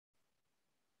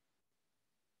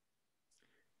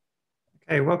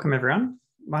Okay, welcome everyone.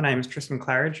 My name is Tristan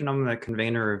Claridge and I'm the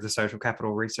convener of the Social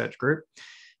Capital Research Group.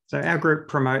 So our group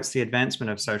promotes the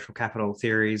advancement of social capital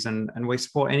theories and we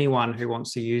support anyone who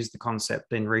wants to use the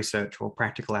concept in research or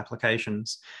practical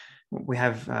applications. We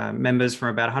have members from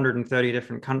about 130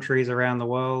 different countries around the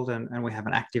world and we have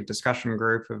an active discussion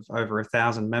group of over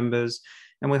 1,000 members,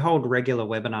 and we hold regular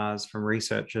webinars from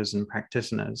researchers and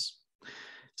practitioners.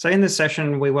 So in this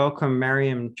session, we welcome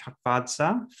Mariam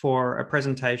Chakhvadze for a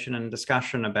presentation and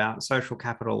discussion about social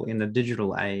capital in the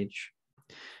digital age.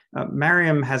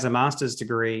 Mariam has a master's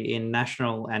degree in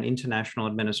national and international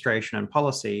administration and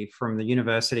policy from the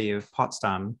University of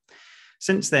Potsdam.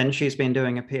 Since then, she's been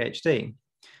doing a PhD.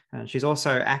 She's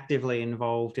also actively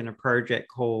involved in a project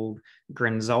called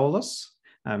Grenzolas,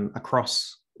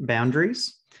 Across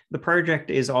Boundaries. The project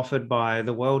is offered by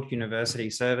the World University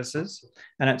Services,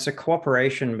 and it's a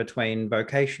cooperation between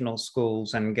vocational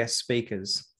schools and guest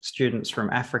speakers, students from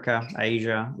Africa,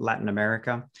 Asia, Latin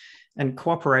America, and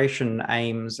cooperation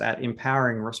aims at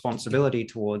empowering responsibility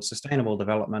towards sustainable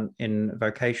development in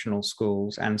vocational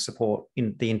schools and support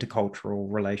in the intercultural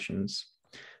relations.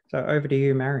 So over to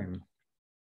you, Mariam.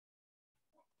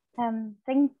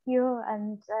 Thank you,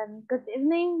 and good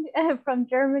evening from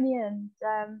Germany. And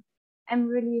I'm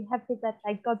really happy that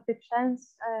I got the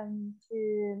chance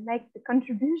to make the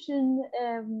contribution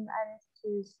and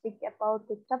to speak about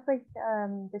the topic,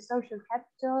 the social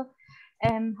capital,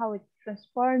 and how it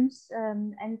transforms.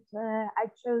 I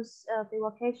chose the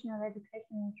vocational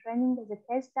education and training as a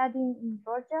case study in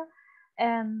Georgia,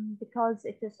 because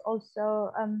it is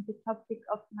also the topic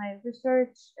of my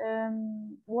research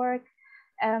work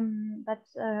that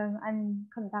I'm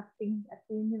conducting at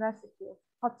the University of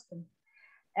Potsdam.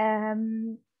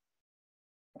 And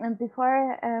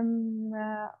before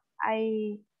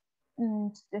I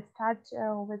start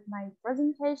with my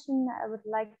presentation, I would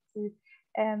like to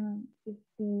give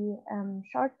the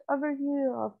short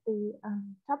overview of the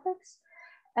topics.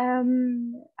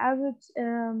 I would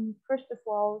first of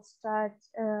all start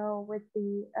with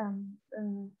the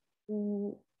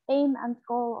aim and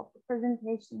goal of the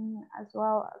presentation, as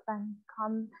well as then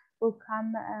will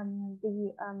come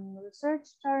the research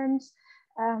terms.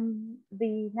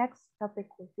 The next topic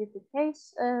will be the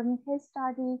case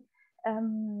study,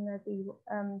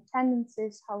 the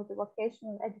tendencies, how the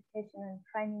vocational education and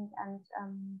training and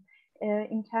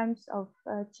in terms of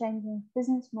changing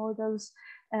business models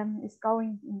is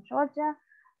going in Georgia.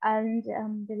 And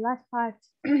the last part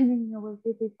will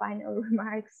be the final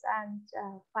remarks and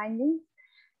findings.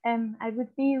 I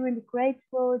would be really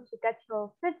grateful to get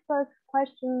your feedback,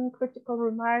 question, critical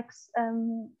remarks.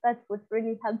 That would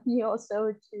really help me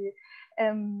also to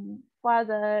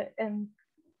further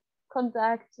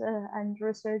conduct and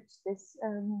research this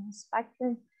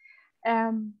spectrum.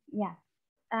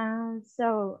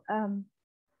 So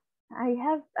I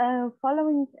have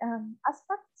following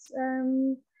aspects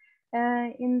in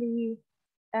the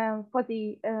for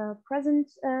the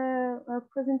present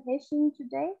presentation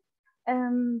today.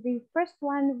 The first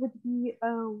one would be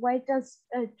why does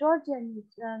Georgia need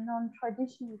a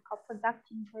non-traditional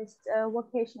co-production-based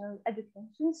vocational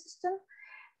education system?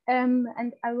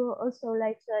 And I will also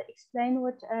later explain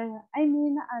what I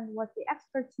mean and what the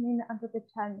experts mean under the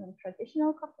term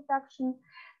non-traditional co-production.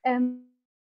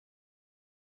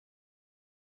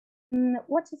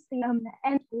 What is the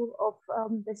end goal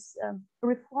of this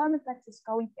reform that is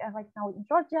going right now in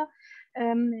Georgia?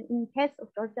 In case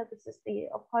of Georgia, this is the,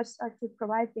 of course, to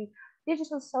provide the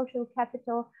digital social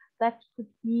capital that could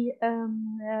be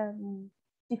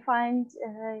defined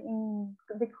in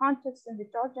the context, in the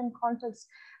Georgian context,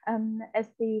 as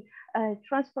the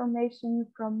transformation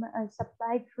from a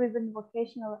supply-driven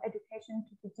vocational education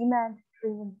to the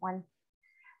demand-driven one.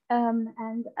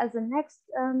 And as a next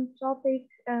topic,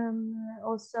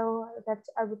 also that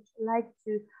I would like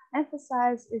to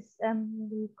emphasize is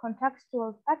the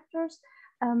contextual factors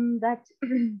that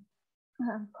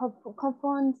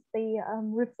confront the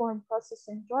reform process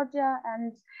in Georgia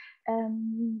and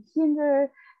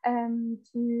hinder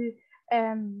to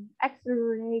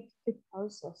accelerate the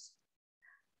process.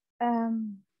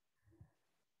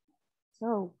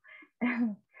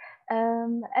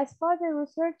 As for the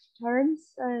research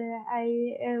terms, I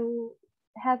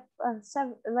have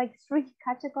three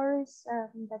categories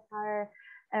that are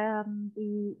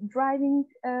the driving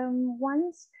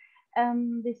ones.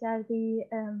 These are the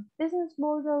business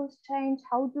models change,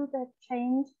 how do that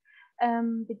change,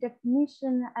 the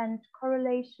definition and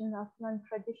correlation of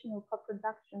non-traditional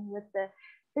co-production with the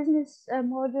business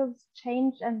models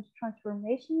change and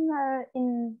transformation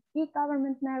in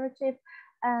e-government narrative.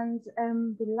 And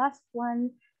the last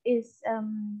one is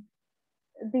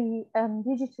the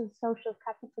digital social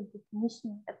capital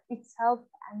definition of itself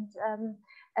and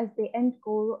as the end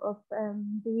goal of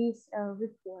these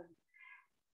reforms.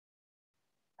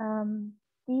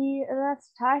 Let's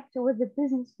start with the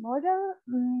business model.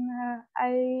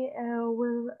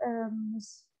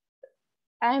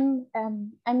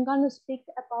 I'm going to speak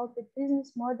about the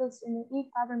business models in the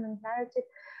e-government narrative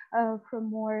from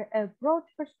more broad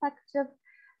perspective,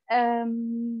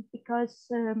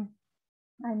 because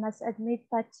I must admit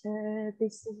that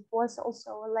this was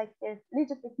also like a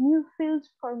little bit new field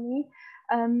for me,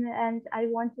 and I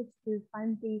wanted to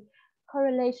find the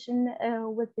correlation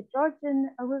with the Georgian,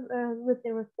 with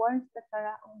the reforms that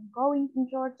are ongoing in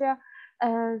Georgia.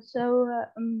 So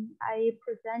I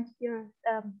present here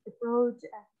the broad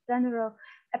general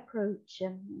approach.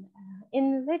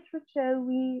 In literature,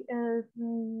 we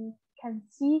can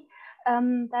see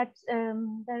that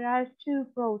there are two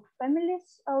broad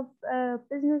families of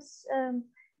business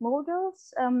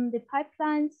models: the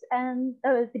pipelines and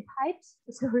the pipes.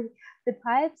 Sorry, the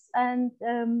pipes and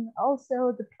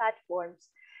also the platforms.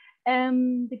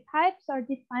 The pipes are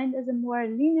defined as a more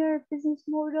linear business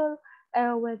model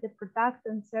where the product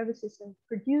and services are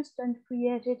produced and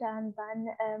created and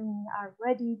then are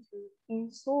ready to be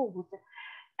sold.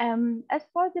 As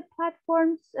for the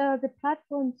platforms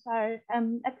are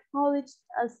acknowledged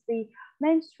as the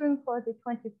mainstream for the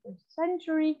 21st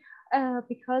century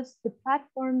because the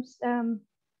platforms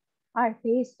are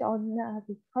based on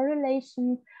the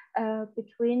correlation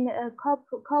between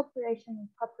cooperation and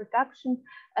co-production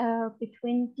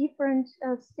between different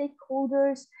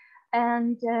stakeholders,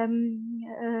 and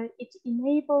it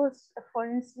enables, for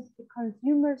instance, the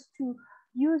consumers to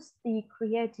use the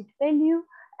created value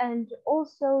and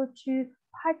also to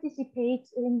participate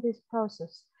in this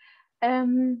process.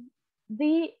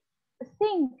 The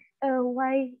thing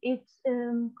why it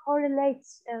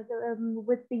correlates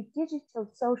with the digital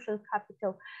social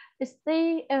capital is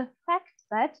the fact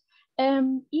that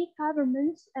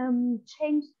e-government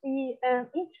changed the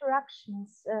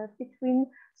interactions between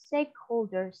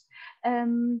stakeholders.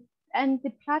 And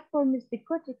the platform is the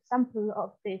good example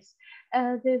of this,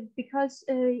 because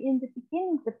in the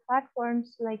beginning, the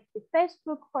platforms like the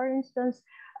Facebook, for instance,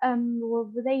 the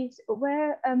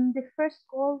first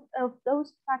goal of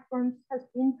those platforms has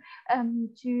been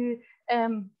to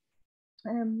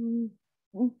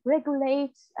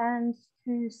regulate and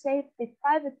to save the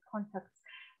private contacts.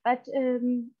 But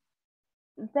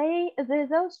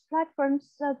those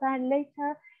platforms then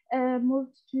later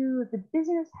moved to the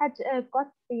business, had got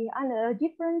the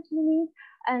different meaning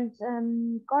and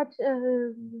got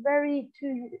very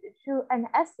to an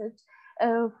asset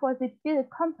for the big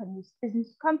companies,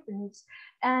 business companies,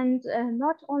 and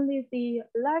not only the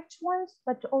large ones,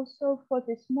 but also for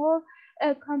the small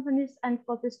companies and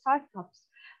for the startups.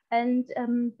 And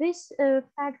this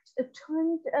fact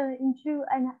turned into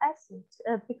an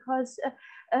asset because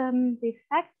the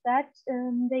fact that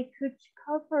they could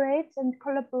cooperate and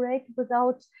collaborate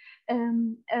without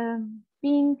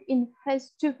being in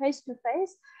face-to-face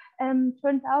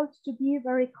turned out to be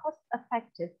very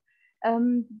cost-effective.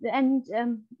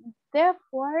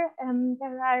 Therefore,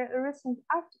 there are recent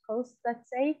articles that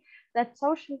say that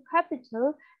social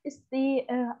capital is the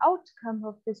outcome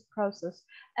of this process.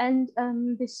 And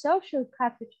the social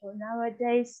capital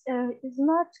nowadays is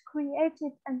not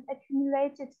created and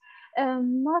accumulated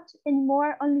not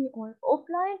anymore only on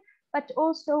offline, but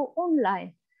also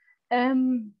online.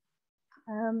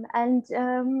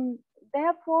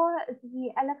 Therefore,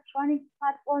 the electronic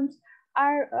platforms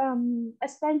are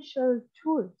essential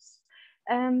tools.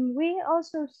 We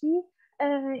also see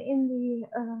in the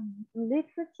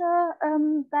literature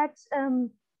that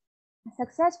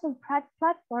successful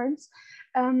platforms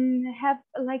have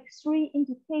like three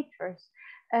indicators: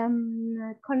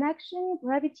 connection,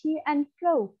 gravity, and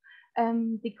flow.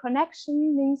 The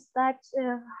connection means that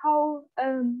how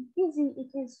easy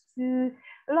it is to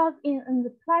log in on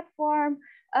the platform.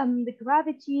 The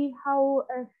gravity, how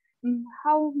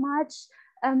much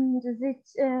does it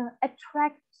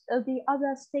attract the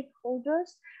other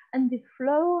stakeholders, and the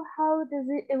flow, how does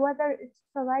it, whether it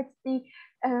provides the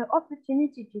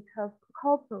opportunity to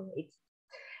cooperate.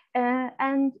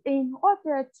 And in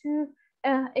order to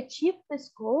achieve these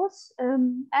goals,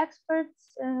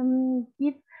 experts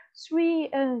give three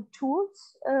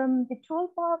tools: the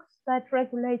toolbox that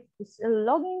regulates this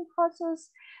logging process,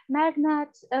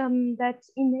 magnet that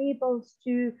enables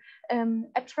to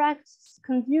attract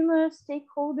consumers,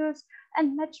 stakeholders,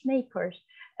 and matchmakers.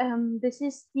 This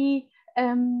is the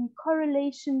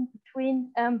correlation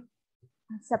between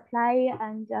supply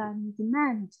and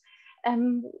demand.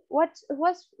 What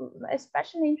was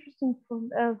especially interesting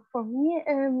for me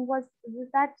was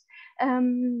that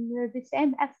the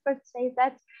same experts say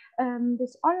that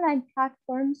these online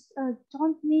platforms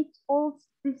don't need all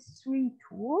these three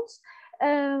tools.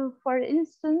 For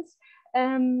instance,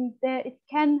 it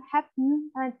can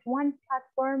happen that one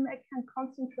platform can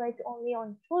concentrate only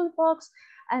on toolbox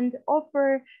and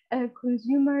offer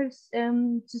consumers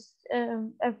just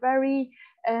a very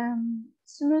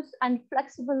smooth and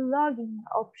flexible login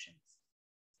options.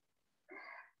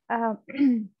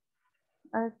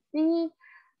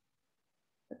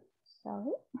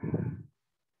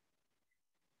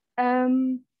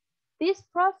 This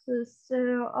process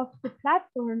of the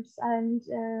platforms and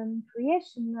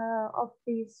creation of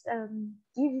this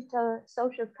digital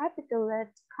social capital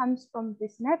that comes from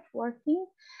this networking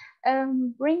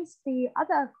brings the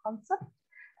other concept,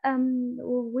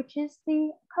 which is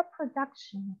the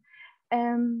co-production.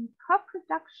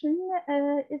 Co-production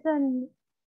is a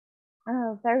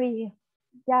very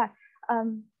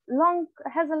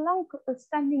has a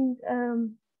long-standing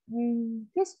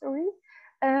history,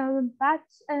 but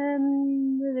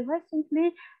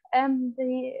recently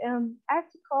the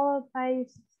article by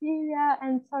Sicilia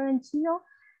and Sorentino,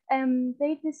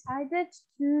 they decided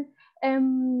to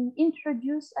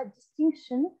introduce a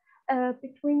distinction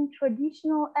between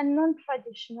traditional and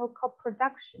non-traditional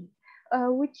co-production,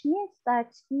 which means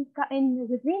that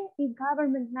within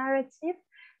e-government narrative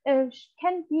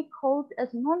can be called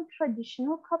as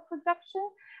non-traditional co-production,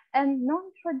 and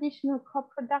non-traditional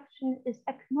co-production is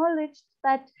acknowledged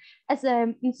that as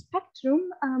a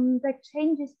spectrum that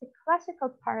changes the classical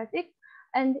paradigm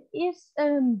and is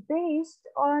based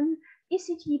on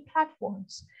ECT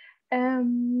platforms,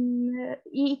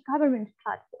 e-government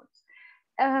platforms.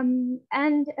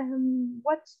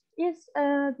 What is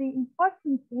the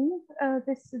important thing?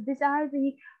 These are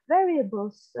the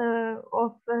variables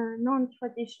of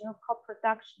non-traditional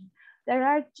co-production. There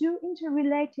are two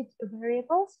interrelated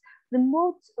variables: the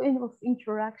modes of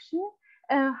interaction,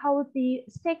 how the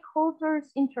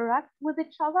stakeholders interact with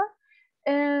each other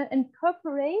and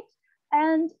cooperate,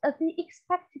 and the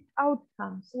expected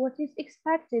outcomes, what is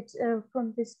expected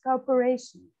from this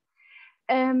cooperation.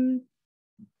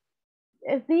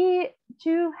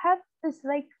 To have this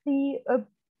like the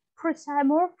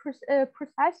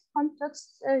precise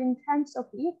context in terms of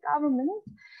e-government,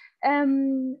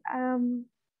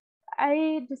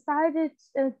 I decided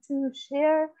to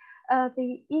share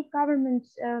the e-government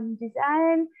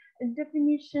design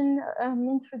definition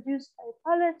introduced by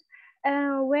Howlett,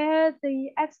 where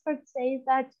the experts say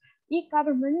that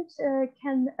e-government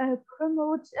can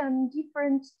promote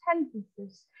different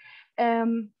tendencies.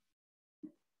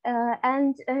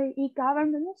 And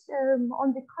e-government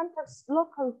on the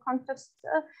local context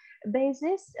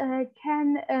basis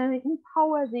can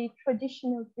empower the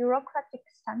traditional bureaucratic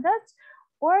standards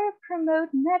or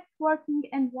promote networking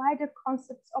and wider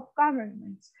concepts of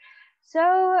governance. So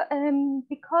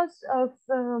because of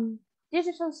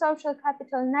digital social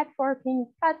capital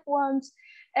networking platforms,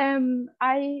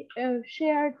 I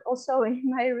shared also in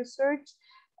my research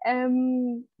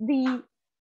the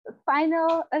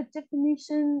final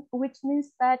definition, which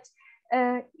means that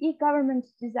e-government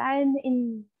design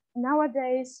in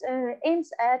nowadays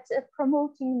aims at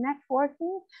promoting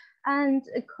networking and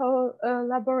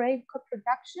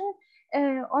co-production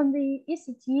on the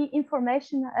ECT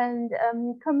information and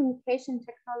communication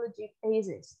technology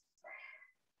basis.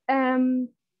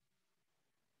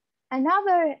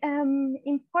 Another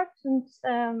important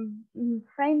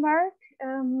framework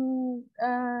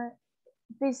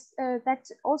that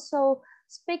also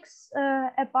speaks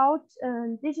about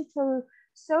digital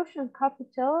social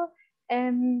capital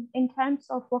in terms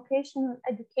of vocational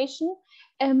education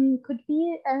could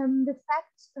be the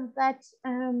fact that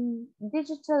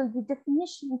the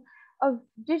definition of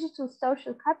digital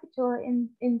social capital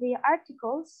in the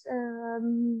articles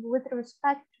with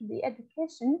respect to the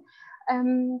education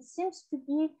seems to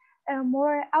be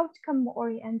more outcome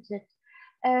oriented,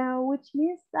 which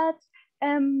means that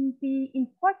the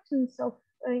importance of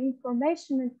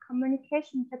information and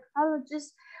communication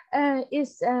technologies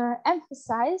is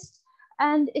emphasized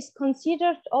and is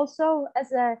considered also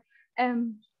as a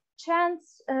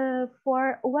chance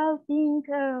for well-being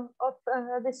of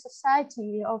the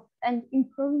society and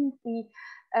improving the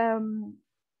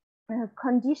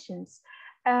conditions.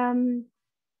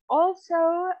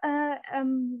 Also,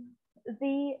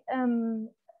 the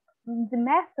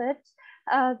method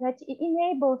that it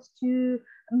enables to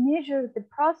measure the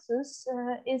process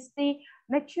is the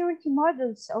maturity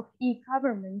models of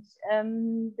e-government.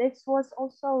 This was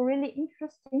also really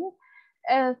interesting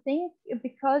thing,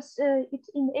 because it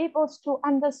enables to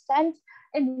understand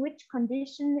in which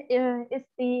condition is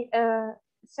the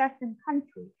certain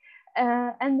country.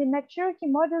 And the maturity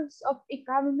models of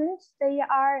e-government, they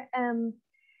are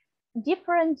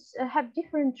different, have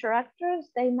different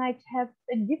characters. They might have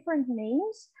different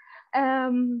names,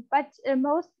 but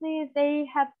mostly they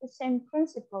have the same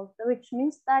principles, which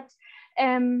means that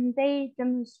they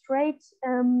demonstrate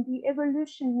the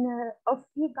evolution of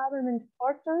e-government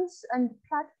portals and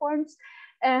platforms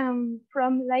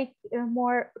from like a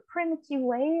more primitive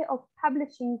way of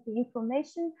publishing the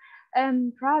information,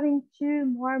 driving to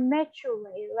more mature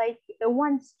way, like a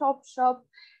one-stop shop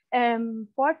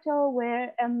portal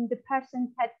where the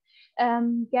person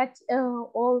can get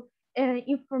all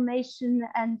information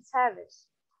and service.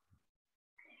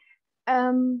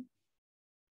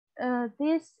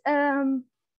 This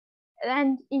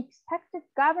and expected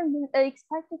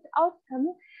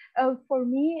outcome for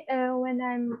me when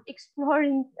I'm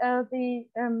exploring the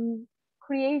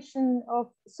creation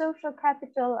of social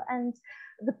capital and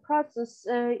the process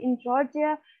in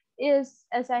Georgia is,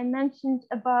 as I mentioned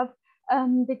above,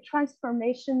 the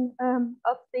transformation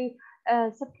of the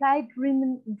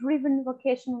supply-driven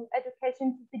vocational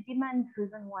education to the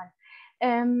demand-driven one.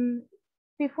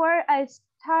 Before I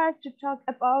start to talk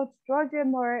about Georgia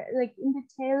more like in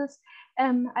details,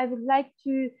 I would like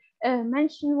to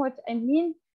mention what I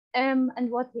mean and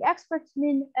what the experts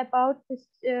mean about this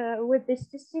with this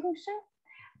distinction.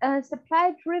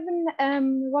 Supply-driven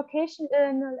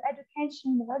vocational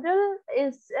education model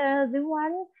is the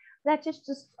one that is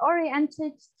just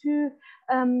oriented to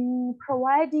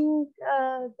providing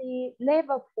the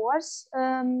labor force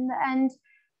and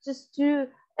just to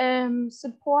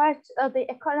support the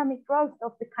economic growth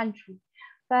of the country.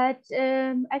 But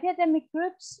academic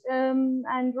groups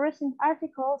and recent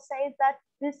articles say that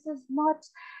this is not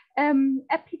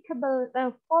applicable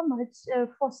format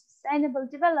for sustainable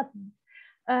development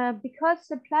because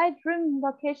supply-driven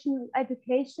vocational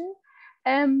education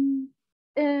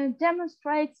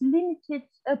demonstrates limited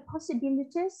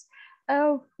possibilities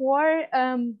for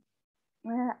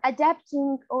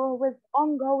adapting or with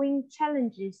ongoing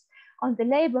challenges on the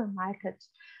labor market.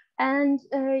 And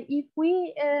if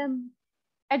we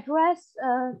address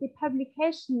the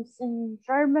publications in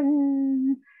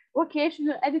German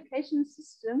vocational education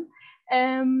system,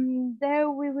 there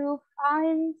we will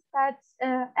find that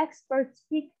experts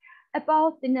speak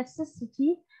about the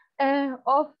necessity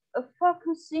of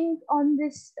focusing on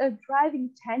this driving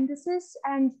tendencies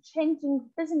and changing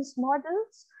business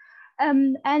models,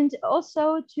 and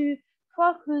also to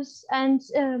focus and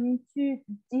to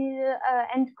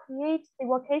and create the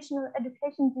vocational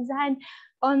education design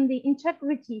on the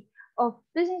integrity of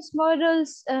business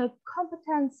models,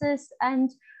 competences,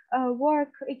 and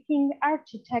working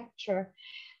architecture.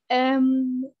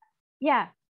 Yeah,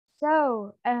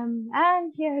 so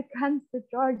and here comes the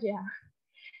Georgia.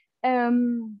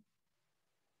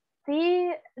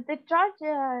 The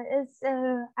Georgia is,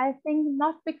 I think,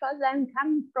 not because I'm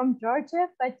coming from Georgia,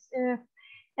 but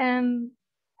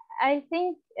I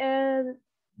think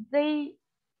the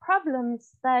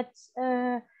problems that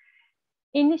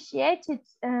initiated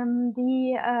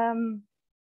the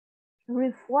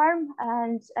reform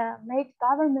and made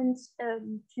governments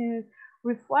to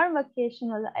reform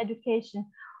vocational education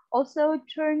also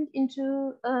turned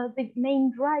into the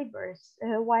main drivers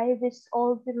why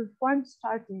all the reforms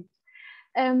started.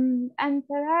 And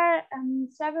there are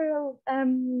several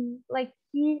like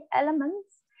key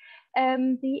elements.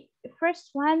 The first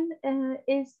one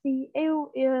is the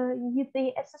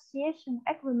association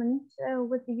agreement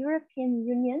with the European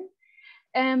Union,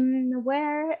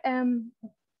 where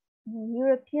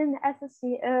where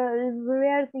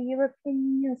the European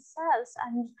Union says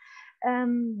and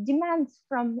demands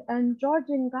from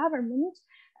Georgian government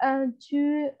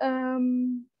to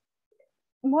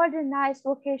modernize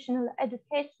vocational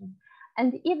education,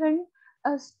 and even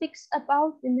speaks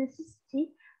about the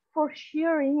necessity for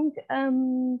sharing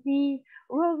the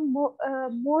role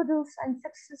models and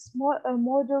success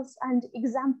models and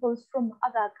examples from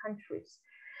other countries.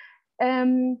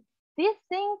 This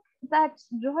thing that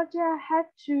Georgia had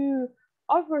to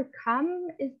overcome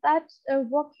is that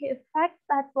fact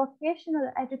that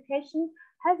vocational education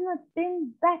has not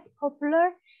been that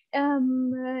popular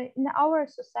in our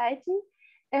society,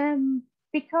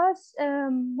 because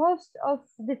most of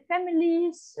the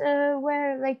families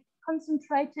were like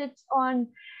concentrated on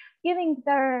giving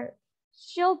their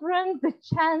children the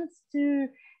chance to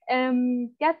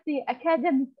get the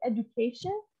academic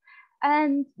education.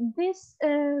 And this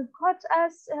got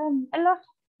us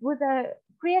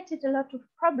created a lot of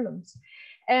problems,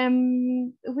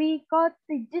 we got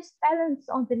the disbalance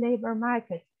on the labor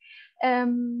market.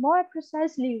 More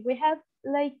precisely, we have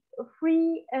like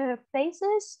three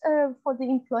places for the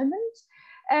employment,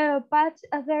 but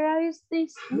there is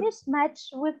this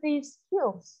mismatch with the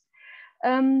skills.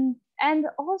 And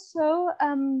also,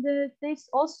 this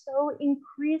also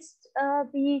increased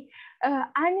the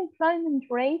unemployment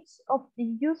rates of the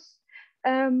youth.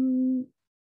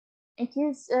 It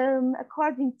is,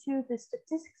 according to the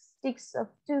statistics of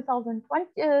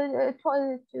 2020,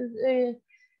 2020,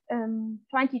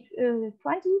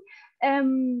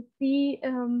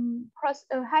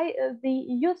 the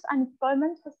youth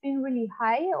unemployment has been really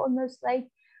high, almost like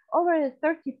over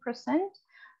 30%.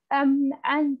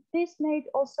 And this made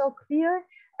also clear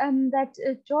that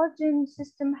Georgian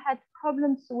system had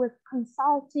problems with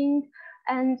consulting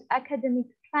and academic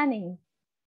planning.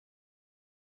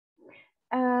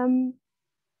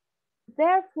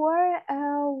 Therefore,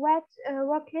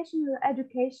 vocational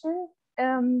education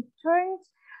turned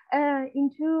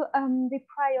into the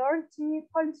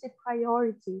policy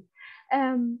priority.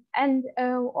 And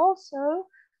also,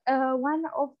 one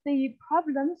of the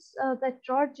problems that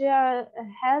Georgia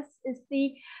has is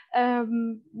the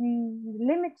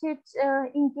limited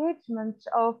engagement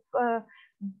of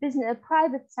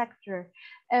private sector.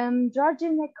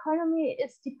 Georgian economy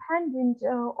is dependent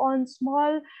on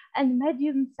small and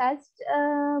medium-sized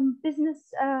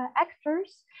business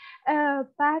actors,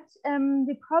 but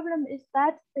the problem is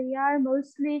that they are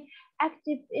mostly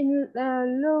active in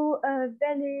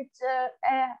low-valued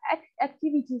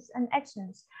activities and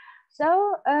actions.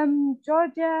 So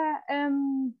Georgia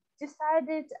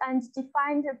decided and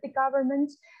defined the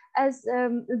government as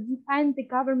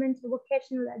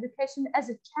vocational education as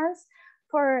a chance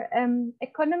for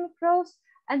economic growth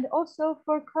and also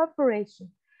for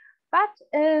cooperation. But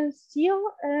still,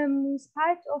 in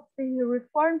spite of the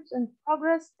reforms and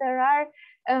progress, there are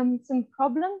some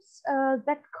problems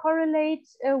that correlate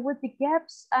with the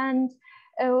gaps and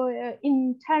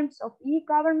in terms of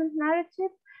e-government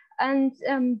narrative, and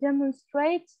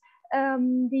demonstrate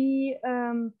the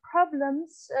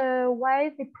problems why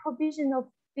the provision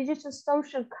of digital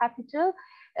social capital,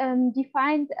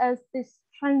 defined as this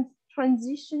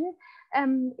transition,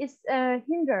 is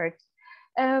hindered.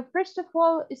 First of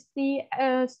all, is the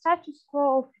status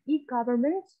quo of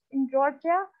e-government in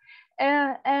Georgia,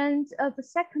 and the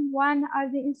second one are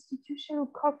the institutional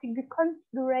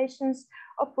configurations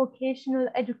of vocational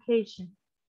education.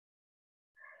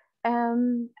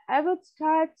 I would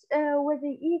start with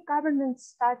the e-government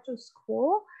status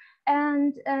quo,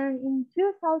 and in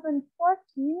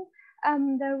 2014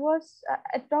 there was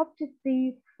adopted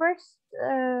the first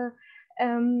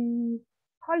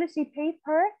policy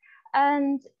paper,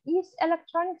 and these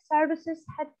electronic services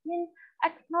had been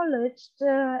acknowledged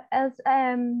as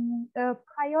a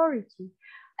priority.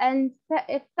 And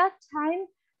at that time,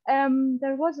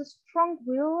 there was a strong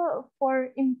will for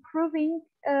improving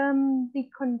the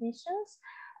conditions,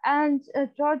 and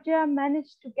Georgia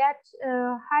managed to get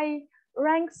high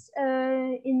ranks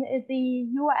in the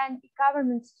UN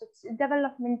government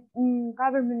development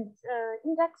government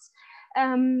index.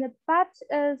 But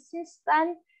since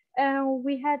then,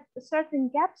 we had certain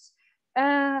gaps,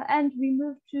 and we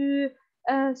moved to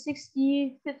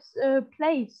 65th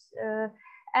place.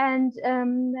 And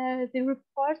the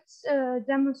reports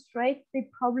demonstrate the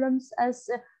problems as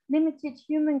limited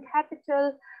human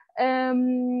capital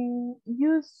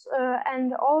use,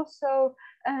 and also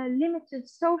limited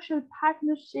social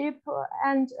partnership,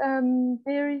 and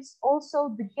there is also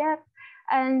the gap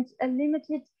and a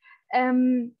limited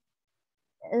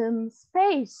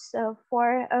space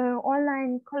for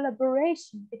online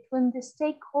collaboration between the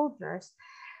stakeholders.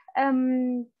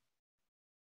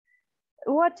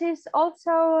 What is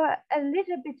also a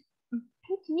little bit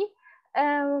pity,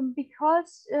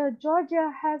 because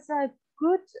Georgia has a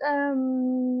good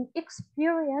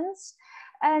experience,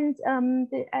 and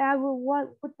I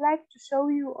would like to show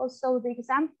you also the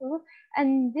example,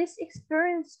 and this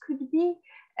experience could be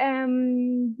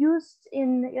used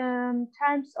in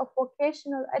terms of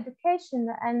vocational education,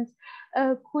 and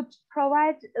could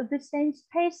provide the same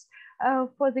space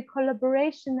for the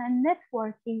collaboration and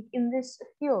networking in this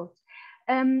field.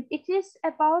 It is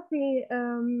about the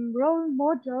role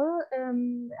model,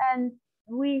 and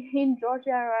we in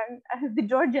Georgia, the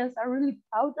Georgians are really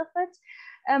proud of it.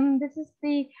 This is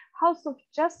the House of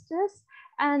Justice,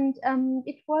 and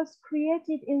it was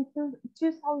created in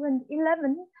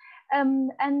 2011.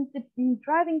 And the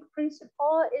driving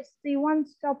principle is the one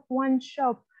stop, one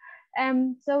shop.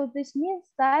 So this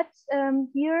means that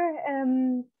here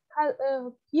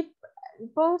keep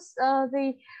both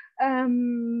the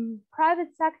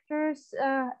private sectors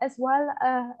as well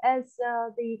as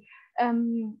the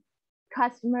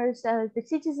customers, the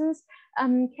citizens,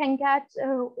 can get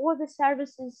all the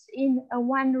services in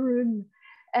one room.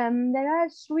 There are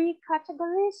three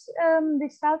categories. The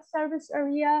self-service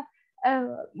area,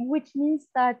 which means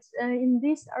that in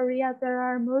this area there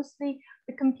are mostly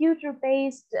the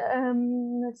computer-based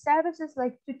services,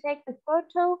 like to take the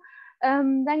photo.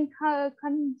 Then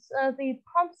comes the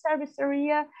prompt service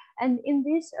area, and in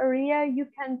this area you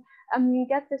can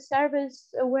get the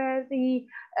service where the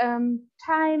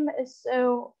time is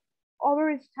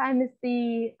average time is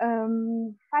the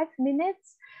 5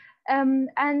 minutes. And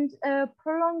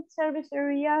prolonged service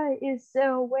area is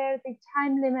where the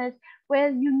time limit,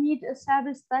 where you need a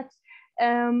service that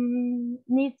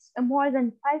needs more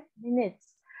than 5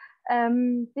 minutes.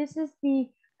 This is the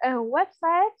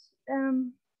website.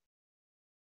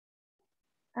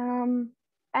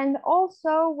 And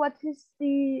also, what is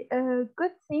the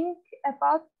good thing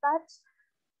about that?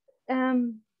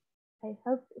 I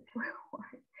hope it will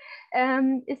work.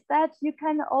 Is that you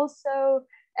can also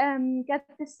get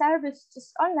the service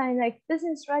just online, like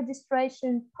business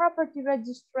registration, property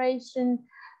registration,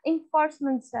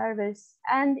 enforcement service,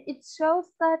 and it shows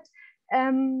that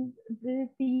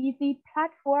the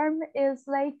platform is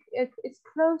like it's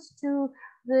close to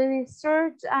the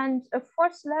third and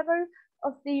fourth level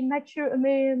of the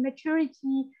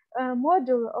maturity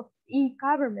model of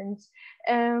e-government,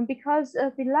 because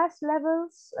the last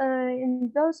levels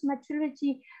in those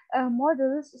maturity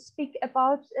models speak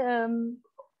about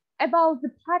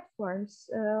the platforms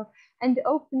and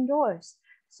open doors.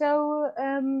 So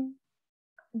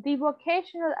the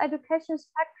vocational education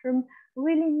spectrum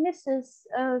really misses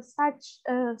such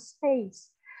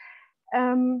space.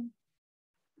 And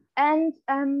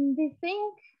we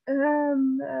think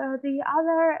the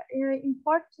other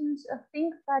important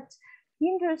thing that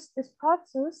hinders this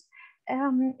process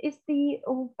is the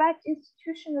bad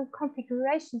institutional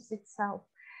configurations itself.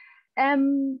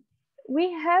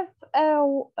 We have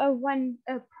one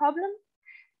problem.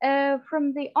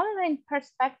 From the online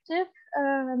perspective,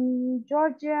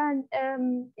 Georgian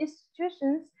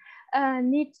institutions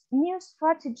need new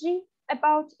strategy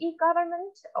about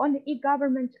e-government, on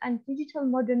e-government and digital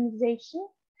modernization.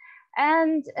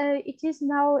 And it is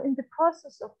now in the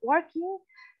process of working,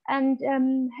 and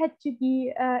had to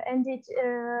be ended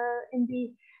in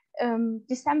the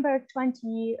December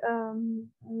 2020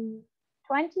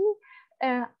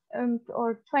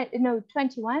 or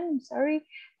 21, sorry.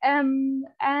 And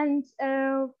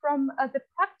from the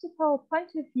practical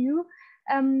point of view,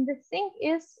 the thing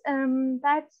is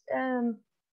that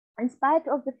in spite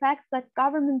of the fact that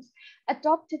government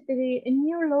adopted a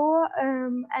new law,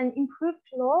 an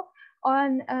improved law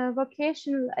on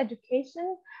vocational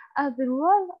education, the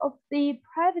role of the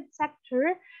private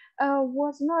sector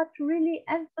was not really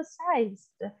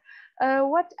emphasized.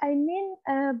 What I mean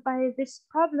by this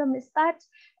problem is that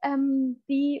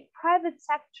the private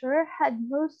sector had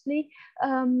mostly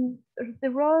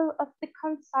the role of the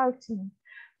consultant.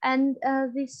 And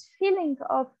this feeling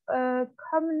of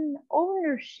common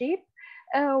ownership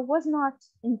was not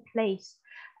in place.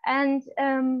 And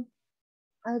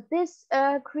this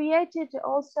created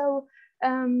also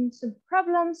some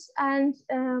problems and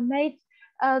made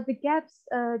the gaps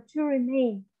to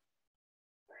remain.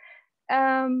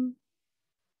 And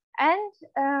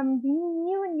the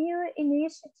new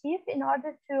initiative in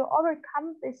order to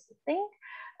overcome this thing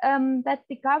that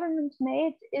the government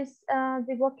made is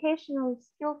the Vocational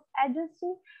Skills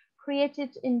Agency,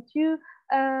 created in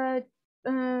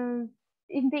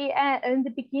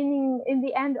the beginning, in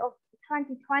the end of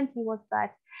 2020 was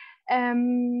that.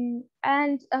 And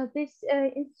this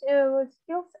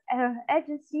skills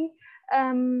agency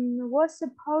was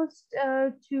supposed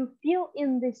to fill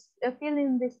in these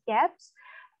gaps,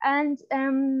 and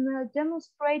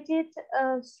demonstrated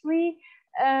 3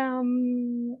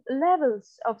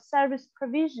 levels of service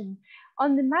provision.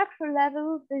 On the macro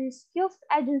level, the skills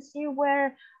agency,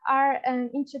 where are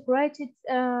integrated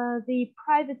the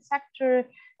private sector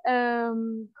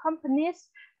companies,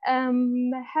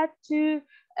 had to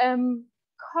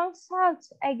consult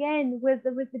again with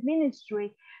the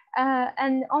ministry.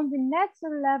 And on the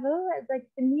national level, like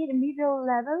the middle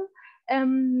level,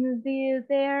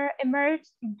 there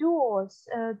emerged duos.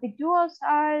 The duos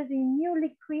are the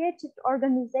newly created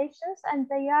organizations, and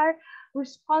they are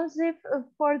responsive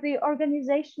for the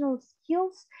organizational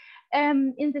skills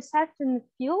in the certain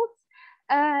fields.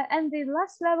 And the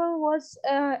last level was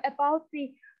about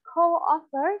the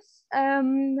co-authors,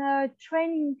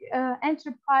 training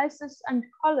enterprises and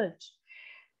college.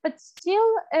 But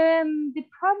still, the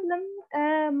problem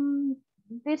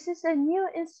this is a new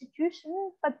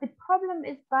institution, but the problem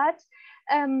is that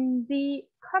the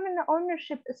common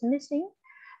ownership is missing,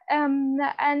 and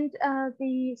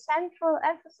the central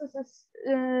emphasis is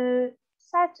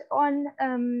set on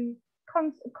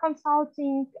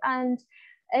consulting and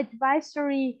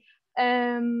advisory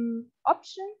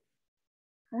option.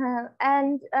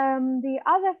 And the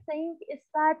other thing is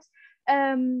that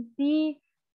the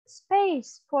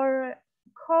space for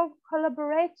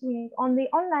collaborating on the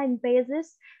online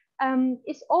basis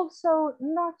is also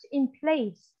not in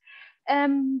place.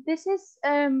 This is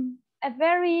a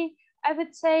very, I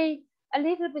would say, a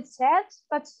little bit sad,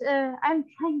 but I'm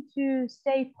trying to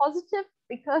stay positive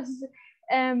because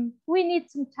we need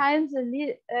sometimes a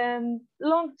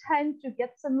long time to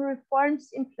get some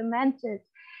reforms implemented.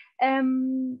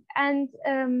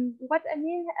 What I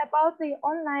mean about the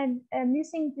online,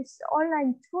 missing these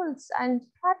online tools and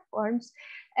platforms,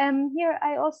 here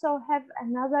I also have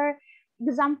another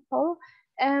example.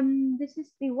 This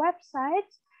is the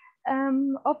website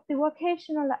of the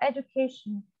vocational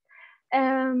education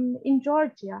in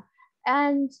Georgia.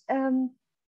 And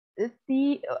as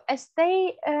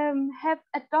they have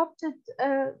adopted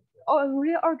or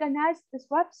reorganized this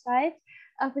website,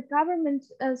 the government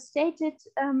stated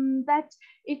that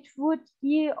it would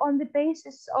be on the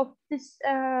basis of this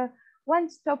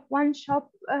one-stop,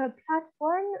 one-shop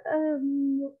platform.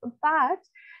 But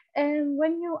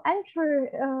when you enter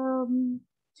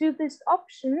to these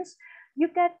options, you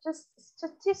get just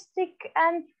statistic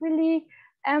and really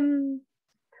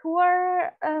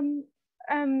poor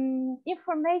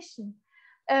information.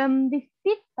 The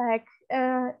feedback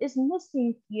is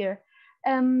missing here.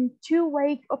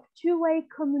 Two-way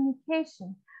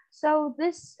communication. So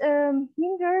this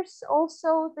hinders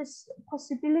also this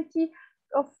possibility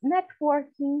of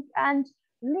networking and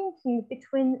linking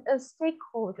between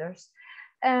stakeholders.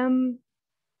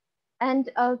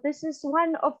 This is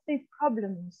one of the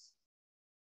problems.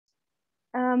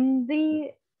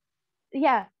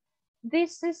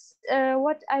 This is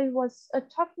what I was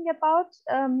talking about,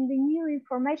 the new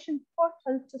information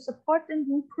portal to support and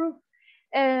improve.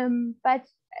 But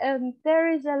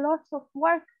there is a lot of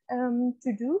work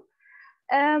to do.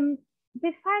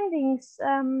 The findings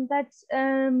that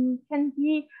can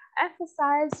be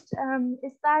emphasized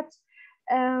is that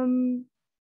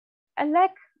a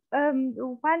lack,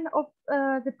 one of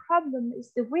the problem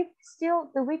is the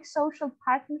weak social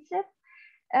partnership.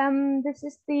 This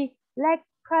is the lack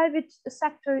private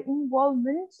sector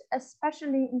involvement,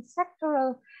 especially in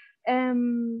sectoral,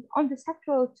 on the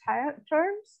sectoral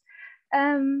terms.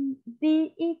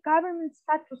 The e-government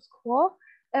status quo,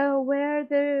 where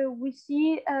we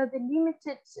see the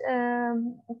limited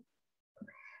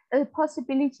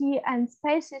possibility and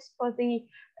spaces for the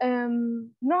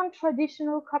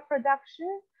non-traditional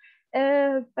co-production.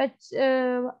 But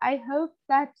I hope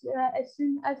that as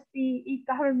soon as the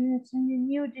e-government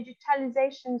new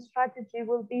digitalization strategy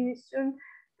will be soon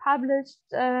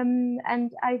published,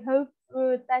 and I hope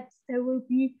that there will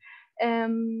be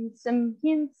some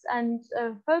hints and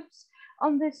hopes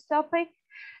on this topic.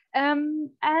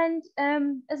 As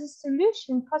a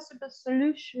solution, possible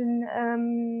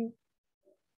solution,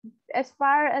 as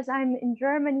far as I'm in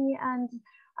Germany and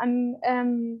I'm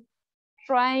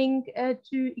trying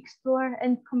to explore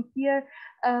and compare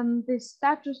the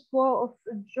status quo of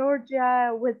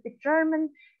Georgia with the German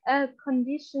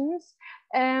conditions,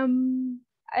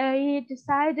 I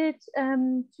decided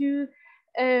to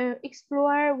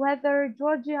explore whether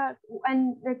Georgia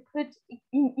could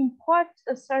import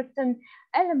certain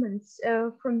elements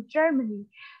from Germany.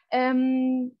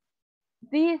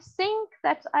 The thing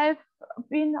that I've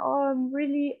been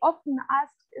really often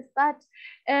asked is that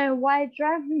why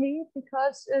Germany?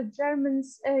 Because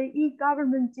German's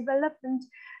e-government development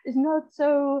is not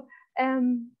so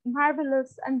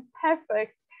marvelous and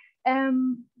perfect.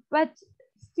 But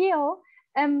still,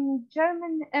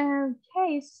 German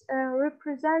case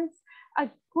represents a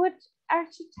good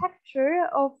architecture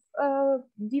of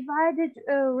divided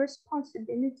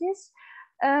responsibilities,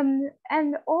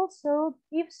 and also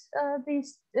gives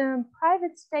these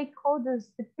private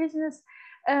stakeholders, the business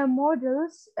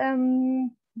models,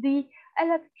 the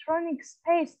electronic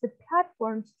space, the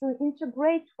platforms to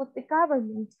integrate with the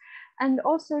government and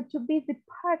also to be the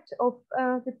part of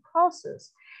the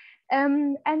process.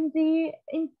 And the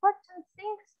important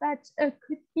things that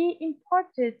could be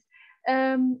imported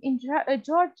in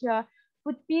Georgia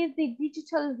would be the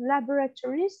digital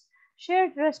laboratories,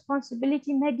 shared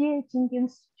responsibility mediating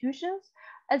institutions,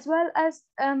 as well as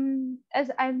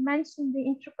I mentioned, the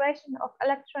integration of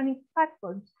electronic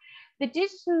platforms. The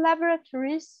digital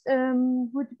laboratories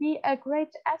would be a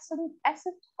great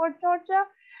asset for Georgia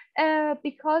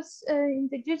because in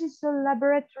the digital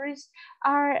laboratories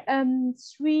are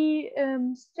three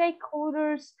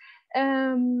stakeholders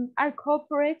are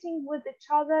cooperating with each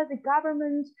other: the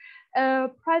government,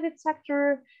 private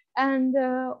sector, and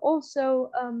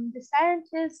also the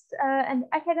scientists and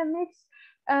academics.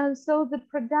 So the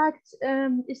product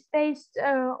is based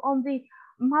on the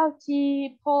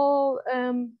multiple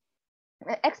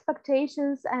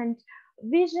expectations and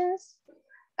visions.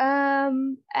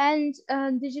 And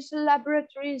digital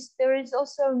laboratories, there is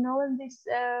also known this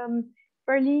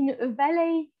Berlin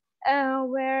Valley,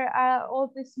 where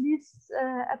all these lists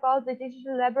about the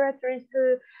digital laboratories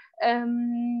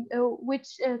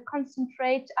which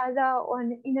concentrate either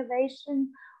on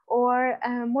innovation or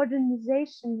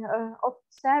modernization of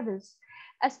service.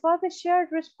 As for the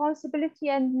shared responsibility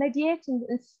and mediating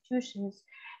institutions,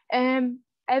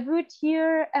 I would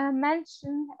here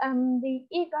mention the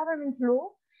e-government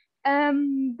law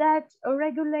that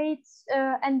regulates,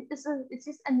 and it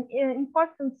is an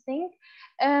important thing,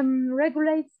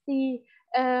 regulates the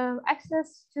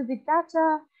access to the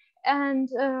data, and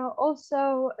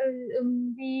also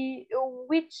the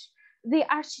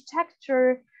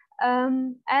architecture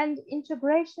and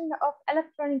integration of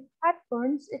electronic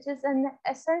platforms. It is an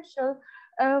essential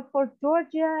for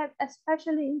Georgia,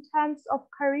 especially in terms of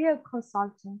career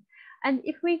consulting. And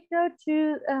if we go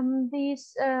to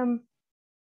these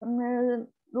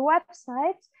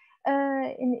websites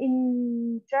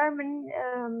in German,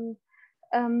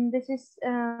 this is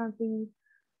the,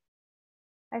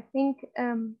 I think,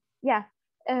 yeah,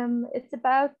 it's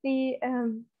about the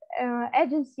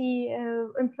agency,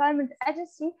 employment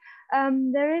agency.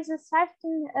 There is a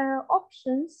certain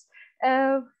options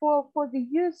for the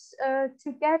youth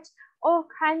to get all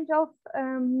kind of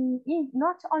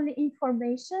not only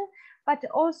information, but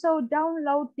also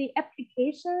download the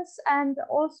applications and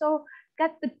also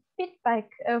get the feedback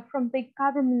from the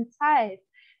government side.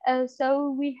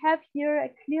 So we have here a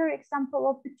clear example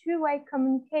of the two-way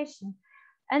communication.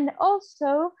 And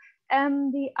also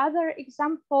the other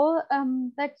example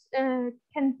that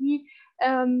can be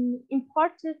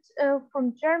imported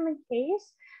from German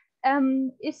case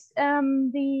is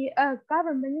the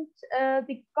government,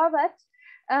 the GOVET,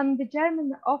 the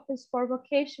German Office for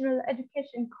Vocational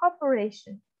Education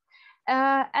Cooperation.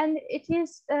 And it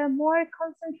is more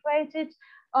concentrated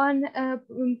on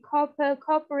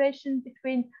cooperation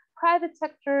between private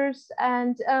sectors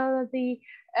and the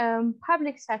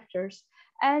public sectors.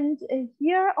 And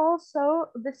here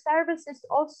also the service is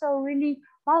also really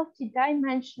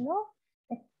multidimensional.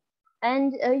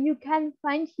 And you can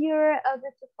find here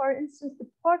that, for instance, the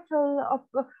portal of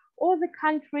all the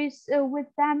countries with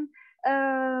them.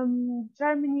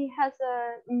 Germany has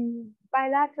a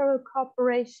bilateral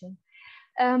cooperation,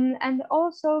 and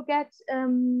also get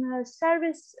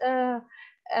service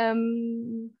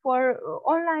for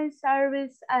online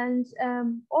service, and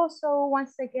also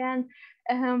once again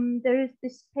there is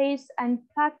this space and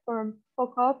platform for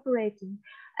cooperating.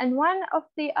 And one of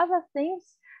the other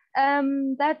things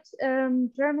that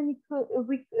Germany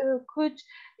could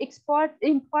import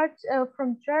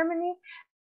from Germany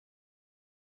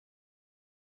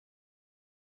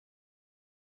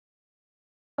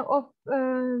of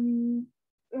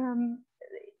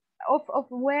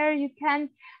where you can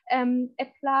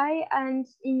apply and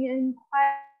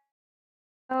inquire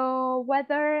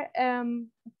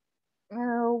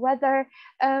whether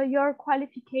your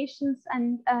qualifications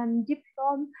and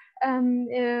diploma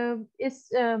is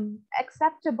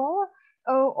acceptable,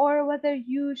 or whether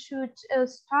you should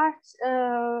start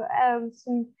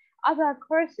some other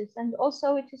courses. And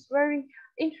also it is very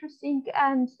interesting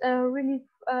and really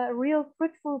real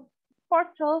fruitful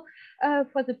portal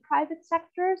for the private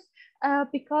sectors,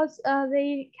 because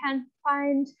they can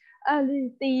find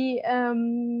the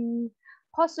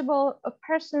possible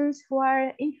persons who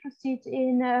are interested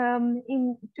in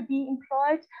to be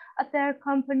employed at their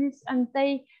companies, and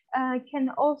they can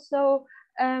also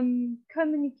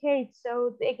communicate.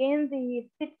 So again, the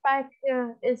feedback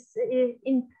is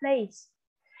in place.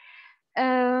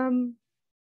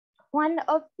 One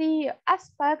of the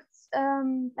aspects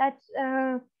that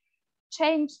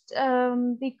changed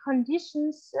the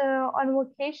conditions on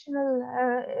vocational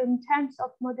in terms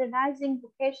of modernizing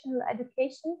vocational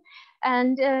education,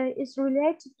 and is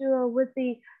related with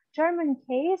the German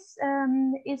case,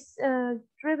 is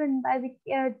driven by the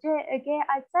GIZ,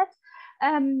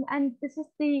 and this is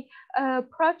the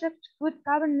project Good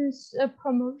Governance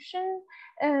Promotion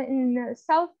in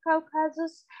South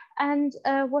Caucasus. And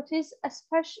what is a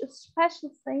special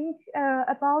thing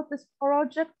about this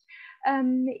project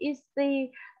is the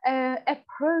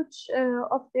approach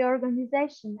of the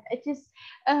organization. It is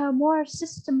more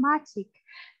systematic,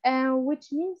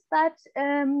 which means that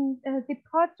the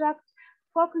project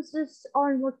focuses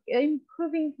on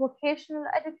improving vocational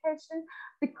education,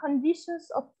 the conditions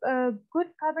of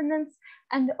good governance,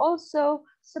 and also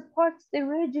supports the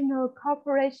regional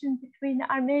cooperation between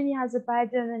Armenia,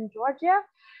 Azerbaijan, and Georgia.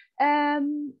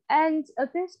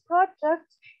 This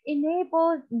project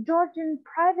enabled Georgian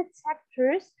private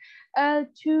sectors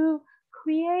to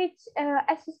create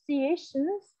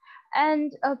associations,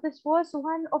 and this was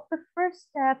one of the first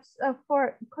steps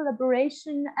for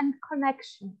collaboration and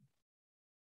connection.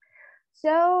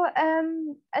 So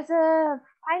as a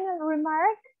final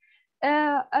remark,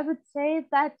 I would say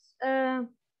that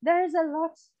there is a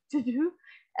lot to do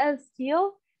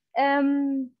still.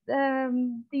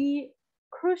 The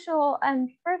crucial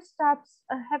and first steps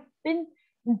have been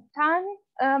done.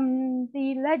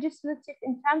 The legislative,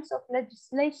 in terms of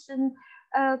legislation,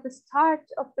 the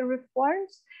start of the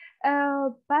reforms,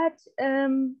 but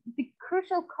the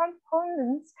crucial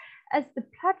components as the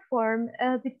platform,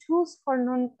 the tools for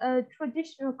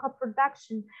non-traditional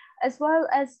co-production, as well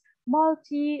as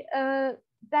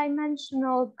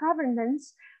multi-dimensional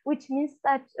governance, which means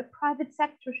that a private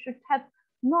sector should have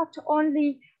not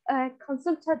only a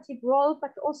consultative role,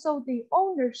 but also the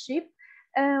ownership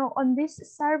on this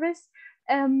service,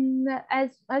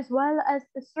 as well as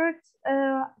the third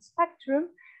spectrum,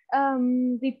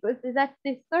 that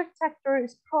the third sector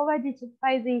is provided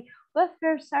by the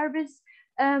welfare service.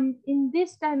 In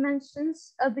these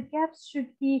dimensions, the gaps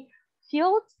should be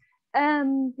filled.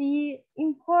 The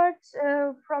import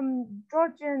from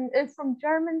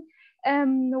German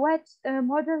wet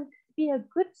model could be a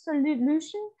good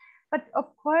solution, but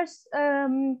of course,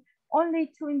 only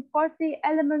to import the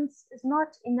elements is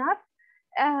not enough.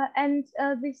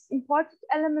 These imported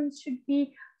elements should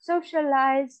be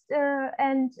socialized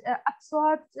and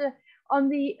absorbed on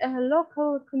the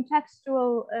local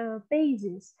contextual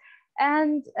basis.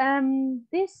 And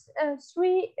these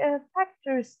three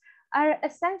factors are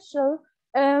essential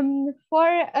for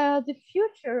the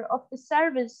future of the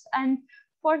service and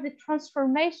for the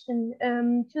transformation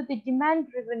to the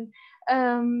demand-driven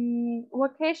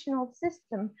vocational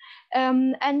system.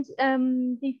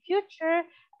 The future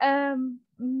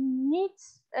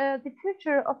the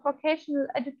future of vocational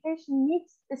education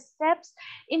needs the steps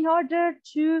in order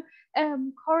to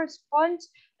correspond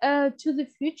to the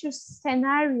future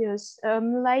scenarios,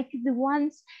 like the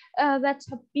ones that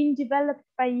have been developed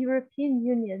by European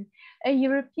Union.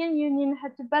 European Union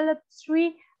had developed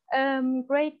three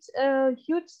great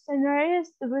huge scenarios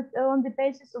on the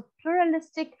basis of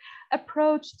pluralistic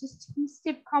approach,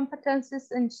 distinctive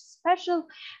competences, and special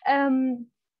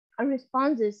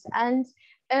responses. And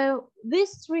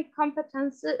these three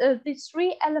competences, these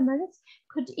three elements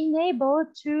could enable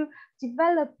to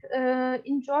develop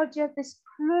in Georgia this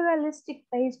pluralistic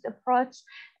based approach,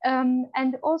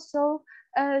 and also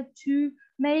to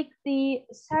make the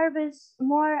service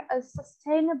more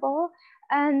sustainable.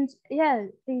 And yeah,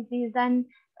 then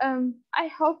I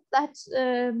hope that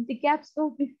the gaps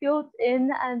will be filled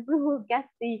in, and we will get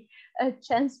the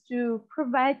chance to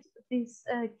provide this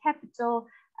capital,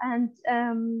 and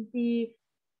the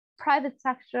private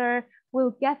sector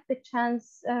will get the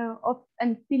chance of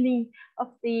and feeling of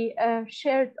the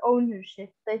shared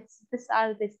ownership. These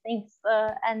are the things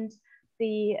and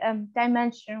the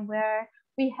dimension where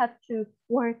we have to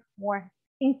work more.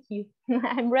 Thank you.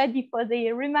 I'm ready for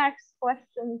the remarks,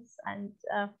 questions, and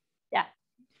yeah.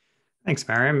 Thanks,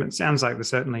 Mariam. It sounds like there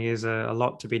certainly is a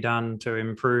lot to be done to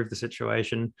improve the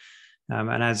situation.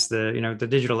 And as the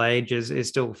digital age is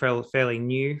still fairly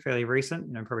new, fairly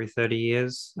recent, probably 30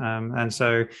 years. And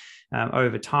so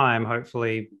over time,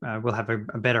 hopefully we'll have a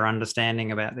better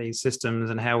understanding about these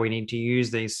systems and how we need to use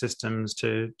these systems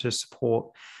to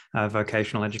support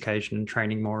vocational education and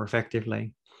training more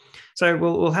effectively. So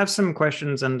we'll have some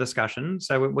questions and discussion.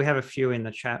 So we have a few in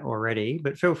the chat already,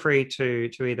 but feel free to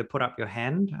either put up your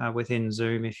hand within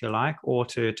Zoom if you like, or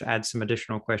to add some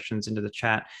additional questions into the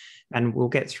chat, and we'll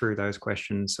get through those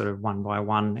questions sort of one by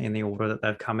one in the order that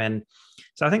they've come in.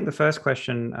 So I think the first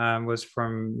question was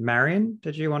from Mariam.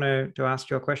 Did you want to ask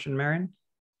your question, Mariam?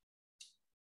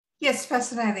 Yes,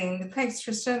 fascinating. Thanks,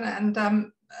 Tristan.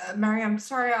 And Mariam,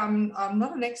 sorry, I'm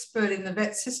not an expert in the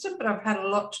VET system, but I've had a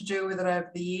lot to do with it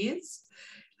over the years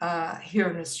here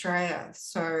in Australia.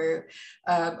 So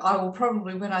I will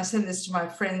probably, when I send this to my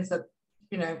friends that,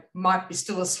 might be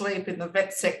still asleep in the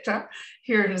VET sector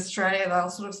here in Australia, they'll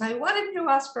sort of say, why didn't you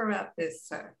ask her about this?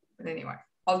 So, but anyway,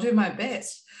 I'll do my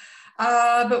best.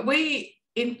 But we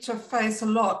interface a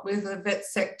lot with the vet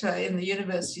sector in the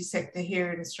university sector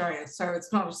here in Australia. So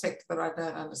it's not a sector that I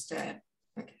don't understand.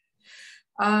 Okay.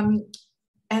 And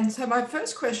so my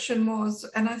first question was,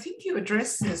 and I think you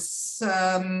addressed this,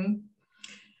 my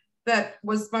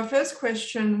first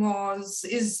question was,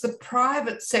 is the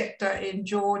private sector in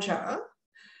Georgia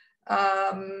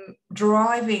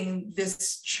driving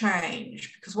this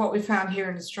change? Because what we found here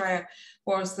in Australia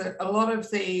was that a lot of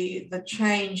the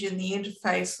change in the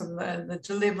interface and the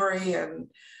delivery and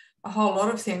a whole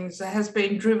lot of things has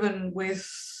been driven with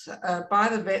by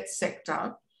the vet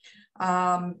sector,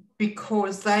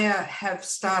 because they have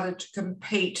started to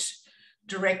compete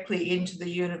directly into the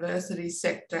university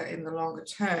sector in the longer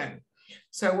term.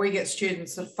 So we get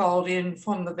students that fold in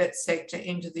from the vet sector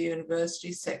into the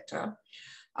university sector.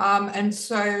 And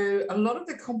so a lot of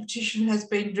the competition has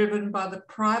been driven by the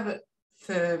private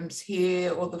firms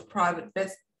here, or the private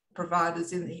vet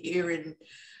providers here in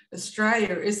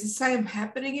Australia. Is the same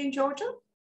happening in Georgia?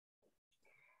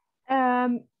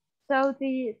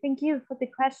 Thank you for the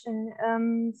question.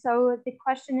 So the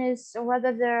question is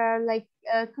whether there are like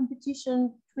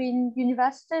competition between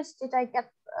universities. Did I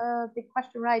get the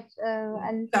question right? No.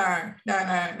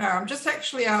 I'm just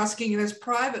actually asking, there's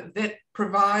private vet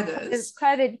providers.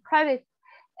 Private.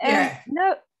 Yeah.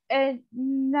 No,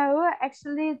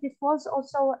 actually, this was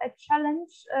also a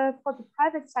challenge for the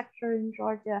private sector in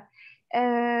Georgia.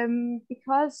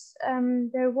 Because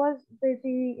there was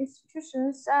the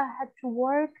institutions had to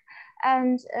work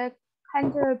and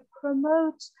kind of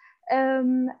promote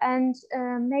and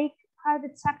make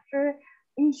private sector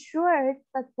ensure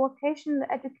that vocational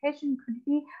education could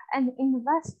be an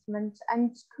investment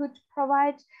and could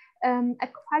provide a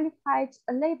qualified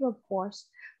labor force,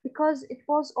 because it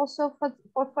was also for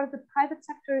the private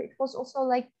sector, it was also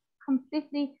like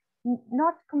completely,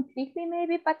 not completely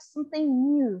maybe, but something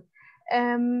new.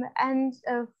 And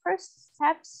first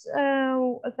steps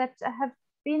that have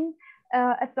been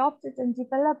adopted and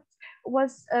developed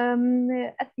was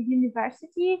at the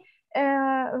university,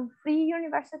 Free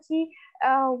University,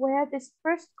 where this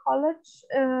first college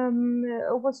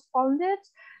was founded.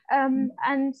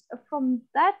 And from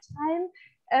that time,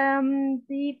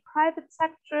 the private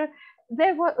sector,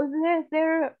 there was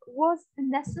the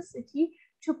necessity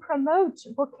to promote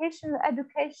vocational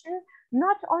education,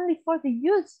 not only for the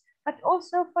youth, but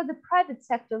also for the private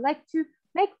sector, like to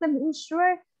make them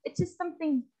ensure it is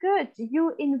something good.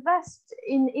 You invest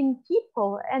in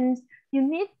people, and you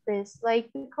need this,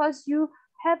 like, because you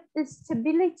have this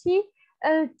stability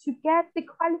to get the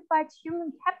qualified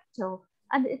human capital,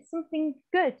 and it's something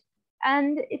good.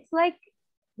 And it's like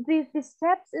the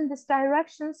steps in this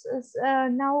directions is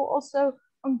now also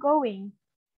ongoing.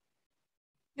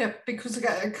 Yeah, because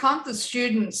can't the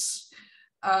students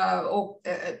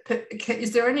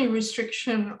is there any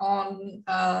restriction on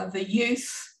the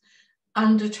youth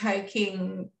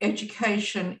undertaking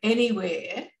education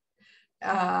anywhere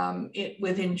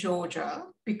within Georgia?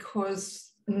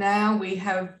 Because now we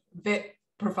have vet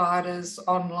providers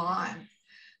online,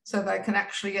 so they can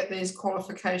actually get these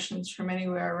qualifications from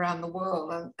anywhere around the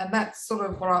world, and that's sort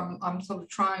of what I'm sort of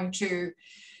trying to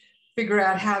figure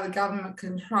out, how the government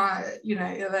can try,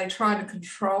 are they trying to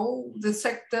control the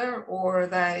sector, or are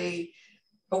they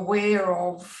aware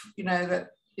of, that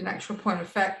in actual point of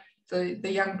fact,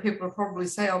 the young people will probably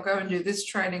say, I'll go and do this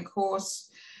training course.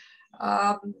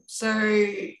 Is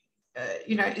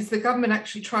the government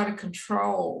actually trying to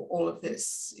control all of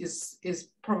this is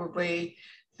probably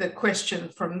the question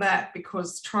from that,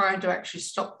 because trying to actually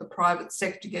stop the private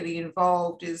sector getting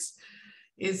involved is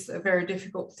a very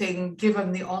difficult thing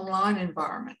given the online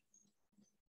environment.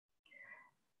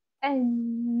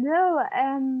 No,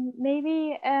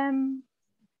 maybe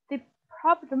the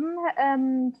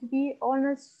problem, to be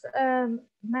honest,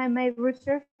 my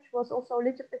research was also a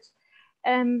little bit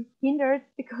hindered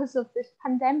because of this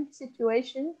pandemic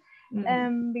situation,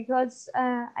 because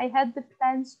I had the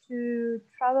plans to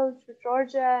travel to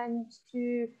Georgia and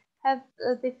to have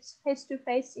these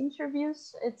face-to-face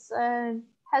interviews. It's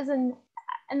has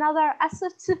another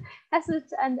asset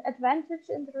and advantage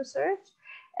in the research,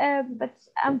 but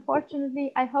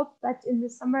unfortunately I hope that in the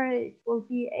summer it will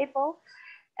be able.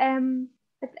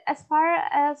 But as far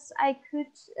as I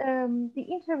could, the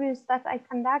interviews that I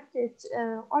conducted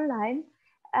online,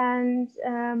 and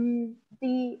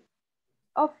the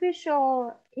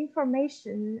official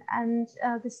information and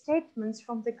the statements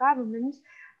from the government,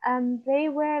 they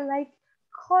were like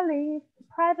calling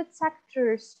private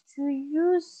sectors to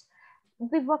use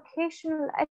the vocational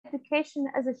education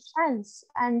as a chance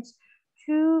and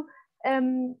to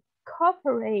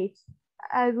cooperate,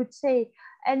 I would say,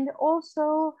 and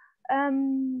also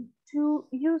to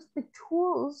use the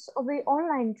tools of the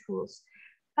online tools.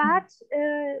 But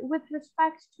with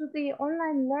respect to the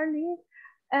online learning,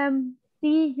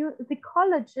 the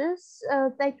colleges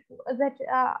that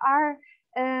are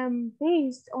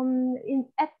based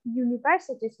at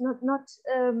universities, not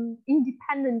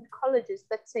independent colleges,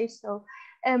 let's say so.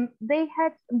 They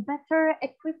had better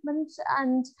equipment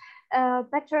and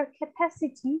better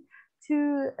capacity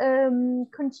to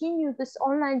continue this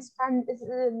online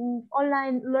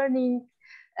learning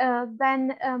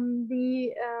than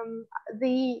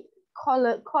the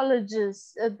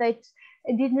colleges that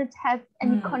didn't have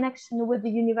any connection with the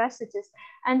universities.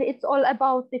 And it's all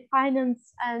about the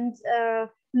finance and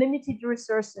limited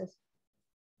resources.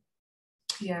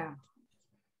 Yeah.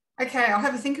 Okay, I'll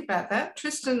have a think about that.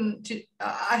 Tristan,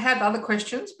 I had other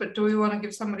questions, but do we want to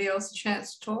give somebody else a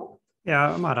chance to talk?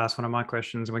 Yeah, I might ask one of my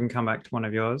questions and we can come back to one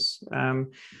of yours.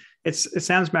 It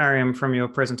sounds, Mariam, from your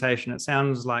presentation, it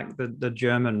sounds like the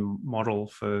German model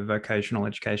for vocational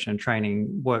education and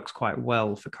training works quite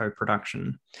well for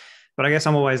co-production. But I guess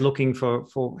I'm always looking for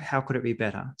how could it be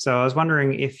better? So I was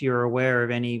wondering if you're aware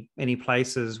of any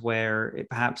places where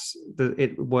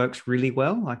it works really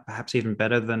well, like perhaps even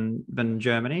better than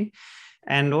Germany,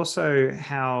 and also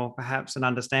how perhaps an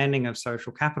understanding of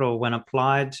social capital, when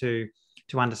applied to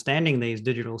understanding these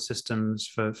digital systems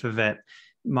for VET,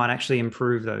 might actually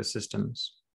improve those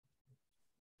systems.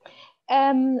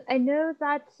 I know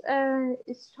that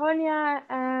Estonia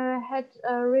had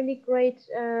a really great,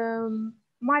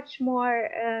 much more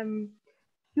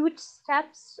huge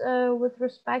steps with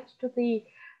respect to the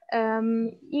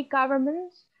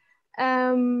e-government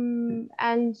and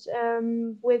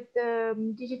with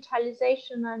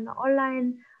digitalization and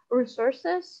online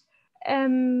resources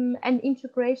and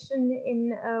integration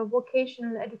in a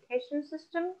vocational education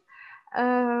system.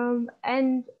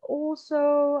 And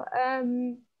also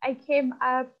I came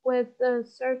up with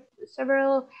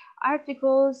several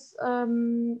articles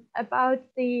about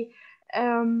the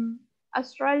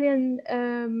Australian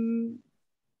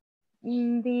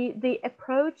the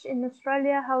approach in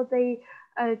Australia, how they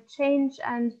change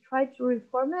and try to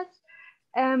reform it.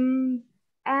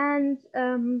 And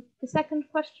the second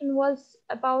question was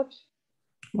about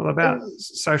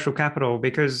social capital,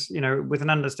 because, you know, with an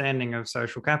understanding of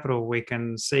social capital, we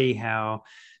can see how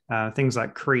things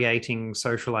like creating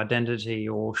social identity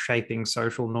or shaping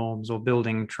social norms or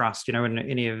building trust, you know, in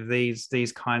any of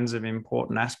these kinds of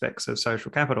important aspects of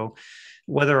social capital,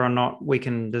 whether or not we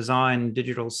can design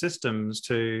digital systems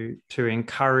to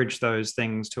encourage those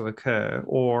things to occur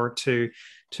or to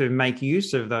make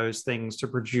use of those things to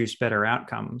produce better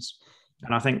outcomes.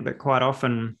 And I think that quite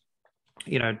often,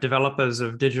 you know, developers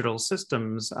of digital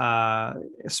systems are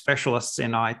specialists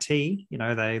in IT. You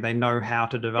know, they know how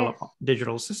to develop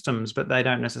digital systems, but they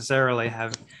don't necessarily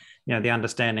have, you know, the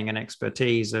understanding and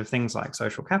expertise of things like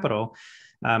social capital.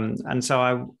 And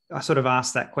so I sort of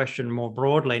asked that question more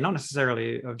broadly, not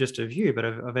necessarily of just of you, but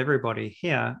of everybody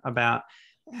here, about,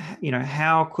 you know,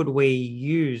 how could we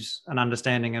use an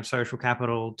understanding of social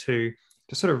capital to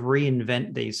sort of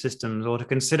reinvent these systems, or to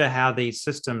consider how these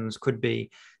systems could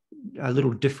be a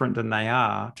little different than they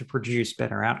are to produce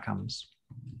better outcomes.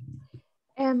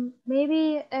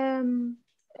 Maybe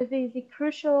the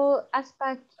crucial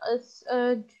aspect is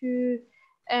to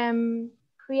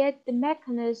create the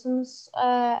mechanisms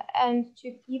and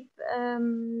to give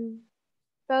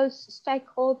both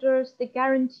stakeholders the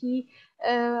guarantee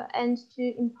and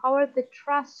to empower the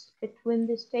trust between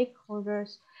the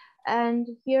stakeholders. And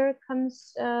here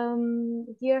comes,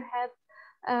 here have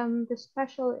the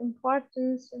special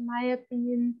importance, in my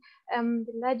opinion,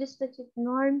 the legislative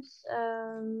norms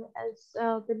as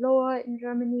the law in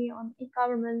Germany on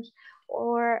e-government,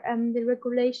 or the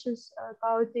regulations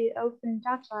about the open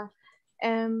data,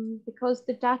 because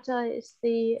the data is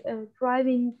the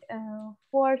driving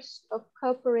force of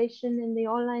cooperation in the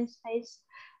online space.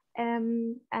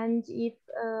 And if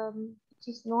it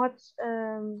is not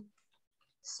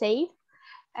safe,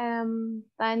 then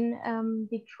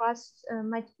the trust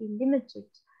might be limited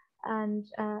and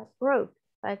broke.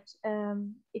 But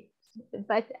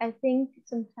I think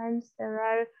sometimes there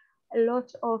are a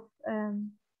lot of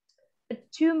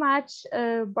too much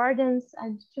burdens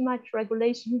and too much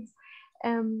regulations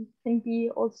can be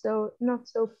also not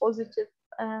so positive.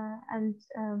 And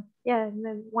yeah,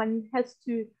 one has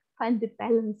to find the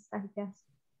balance, I guess.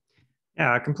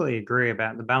 Yeah, I completely agree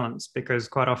about the balance, because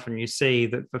quite often you see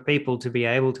that for people to be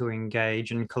able to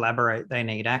engage and collaborate, they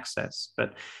need access.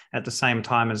 But at the same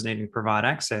time as needing to provide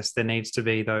access, there needs to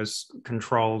be those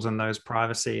controls and those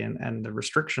privacy and the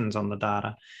restrictions on the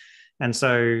data. And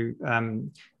so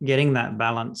getting that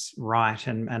balance right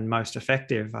and most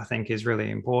effective, I think, is really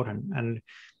important. And,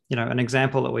 you know, an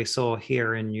example that we saw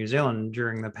here in New Zealand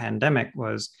during the pandemic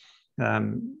was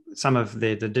some of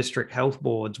the district health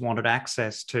boards wanted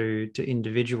access to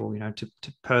individual, you know, to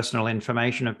personal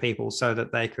information of people so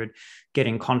that they could get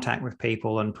in contact with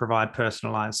people and provide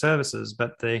personalized services.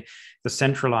 But the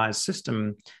centralized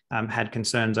system had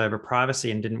concerns over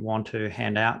privacy and didn't want to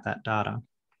hand out that data,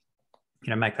 you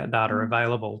know, make that data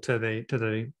available to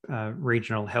the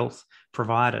regional health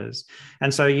providers.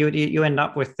 And so you end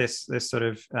up with this sort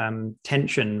of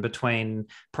tension between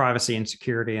privacy and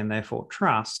security, and therefore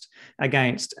trust,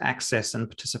 against access and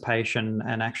participation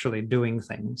and actually doing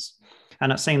things.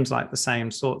 And it seems like the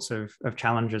same sorts of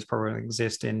challenges probably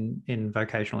exist in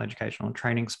vocational educational and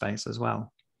training space as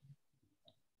well.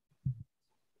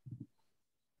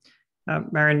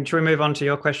 Mariam, should we move on to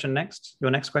your question next? Your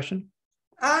next question?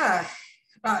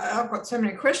 I've got so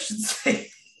many questions.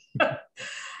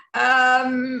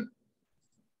 I'm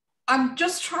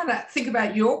just trying to think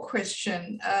about your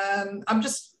question.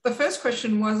 The first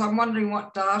question was, I'm wondering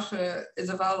what data is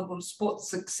available to support the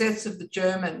success of the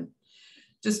German.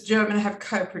 Does German have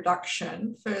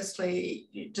co-production?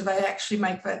 Firstly, do they actually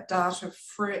make that data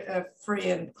free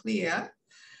and clear?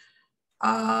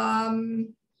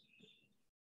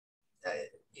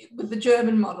 With the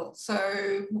German model,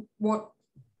 so what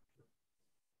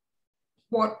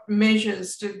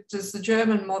measures does the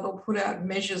German model put out,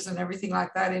 measures and everything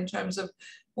like that, in terms of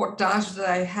what data do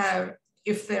they have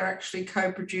if they're actually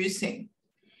co-producing?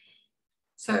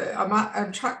 So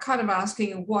I'm kind of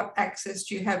asking, what access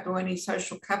do you have to any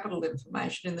social capital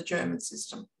information in the German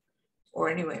system, or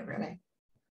anywhere really?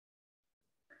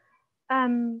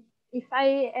 If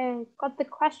I got the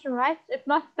question right, if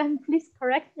not, then please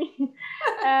correct me.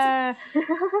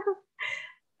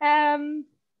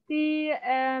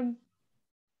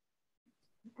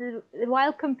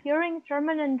 While comparing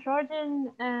German and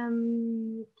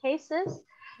Georgian cases,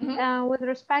 with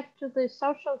respect to the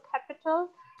social capital,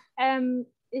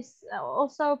 is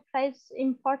also plays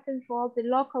important role the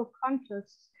local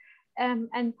context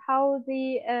and how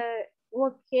the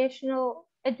vocational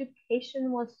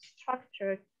education was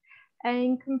structured.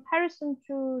 In comparison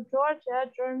to Georgia,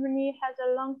 Germany has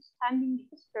a long-standing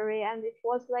history, and it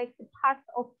was like a part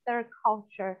of their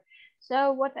culture.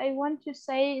 So what I want to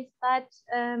say is that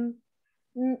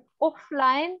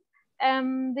offline,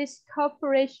 this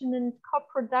cooperation and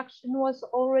co-production was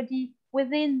already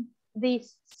within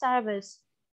this service,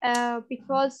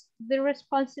 because the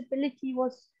responsibility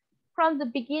was from the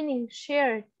beginning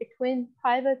shared between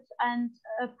private and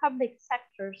public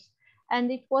sectors,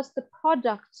 and it was the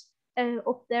product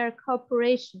of their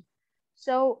cooperation.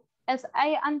 So as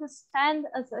I understand,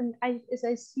 as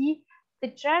I see,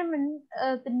 the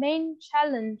main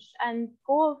challenge and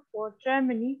goal for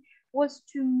Germany was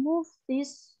to move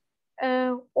this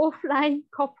offline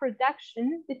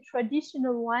co-production, the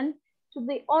traditional one, to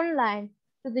the online,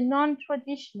 to the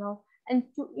non-traditional, and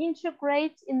to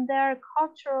integrate in their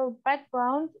cultural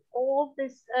background all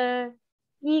this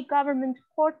e-government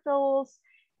portals,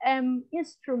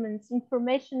 instruments,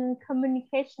 information and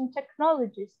communication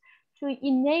technologies to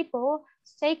enable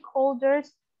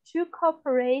stakeholders to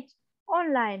cooperate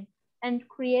online and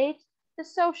create the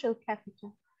social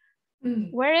capital.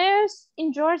 Whereas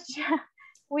in Georgia,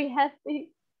 we have the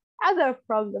other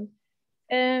problem.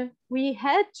 We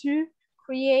had to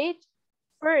create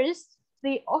first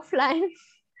the offline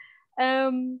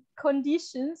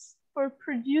conditions for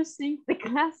producing the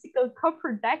classical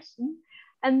co-production,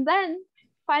 and then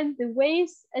find the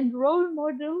ways and role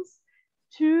models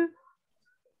to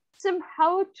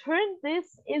somehow turn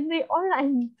this in the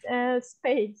online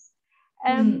space.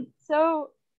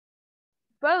 So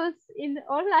both in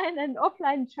online and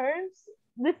offline terms,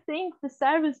 the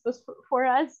service was for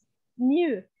us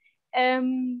new.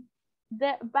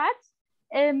 But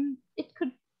it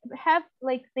could have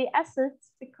like the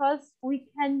assets, because we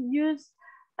can use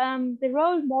the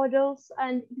role models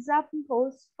and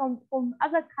examples from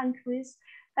other countries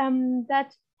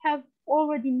that have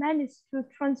already managed to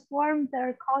transform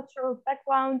their cultural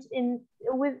background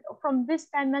from this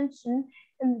dimension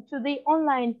into the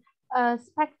online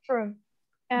spectrum.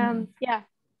 Yeah,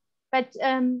 but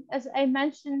as I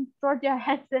mentioned, Georgia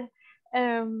had the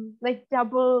like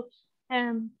double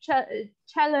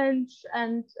challenge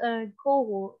and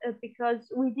goal,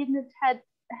 because we didn't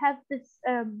have this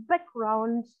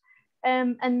background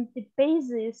and the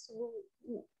basis.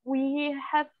 We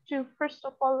have to first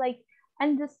of all like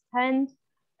understand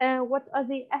what are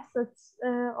the assets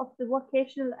of the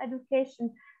vocational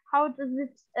education. How does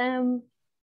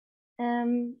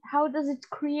it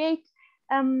create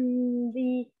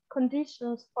the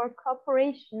conditions for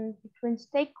cooperation between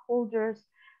stakeholders.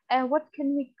 What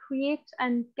can we create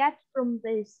and get from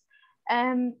this?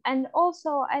 And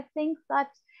also, I think that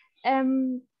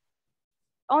on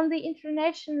the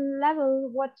international level,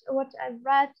 what I've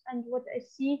read and what I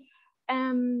see,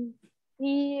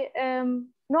 the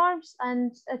norms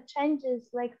and changes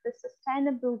like the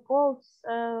sustainable goals,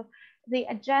 the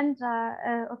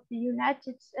agenda of the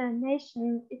United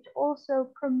Nations, it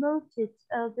also promoted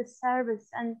the service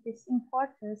and this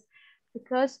importance,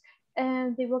 because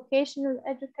the vocational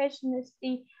education is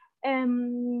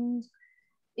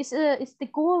the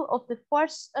goal of the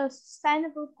fourth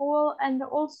sustainable goal, and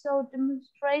also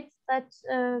demonstrates that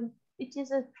it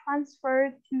is a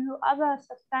transfer to other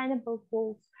sustainable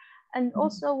goals. And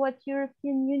also what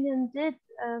European Union did,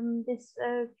 this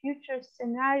future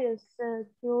scenarios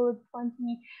till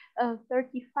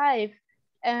 2035.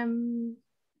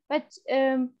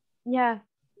 Yeah,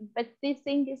 but the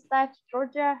thing is that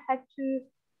Georgia had to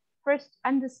first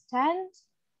understand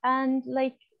and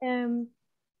like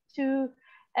to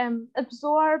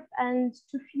absorb and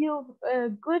to feel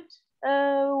good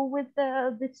with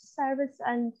the service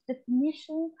and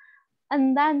definition,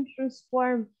 and then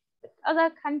transform. But other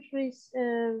countries,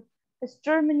 as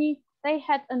Germany, they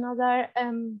had another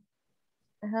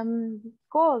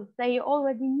goal. They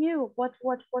already knew what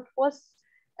was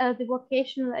the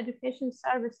vocational education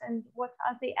service and what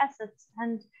are the assets,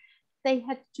 and they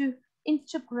had to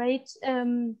integrate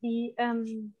the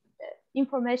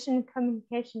information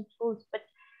communication tools. But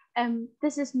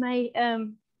this is my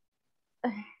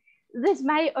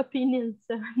opinion.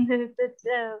 So that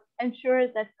I'm sure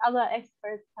that other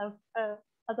experts have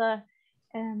other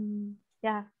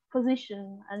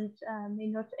position and may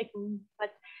not agree.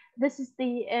 But this is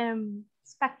the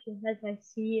spectrum that I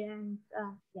see, and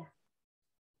yeah.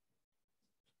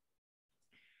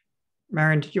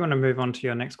 Mariam, did you want to move on to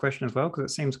your next question as well?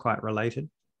 Because it seems quite related.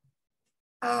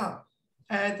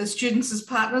 The students as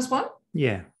partners one?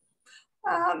 Yeah.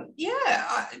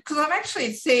 Yeah, because I'm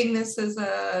actually seeing this as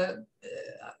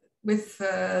with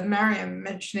Mariam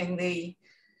mentioning the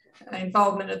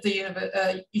involvement of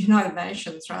the United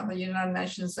Nations, rather, United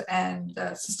Nations and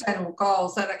sustainable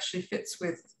goals. That actually fits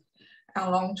with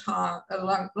our long-term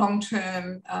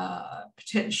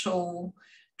potential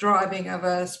driving of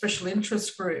a special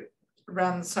interest group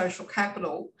around social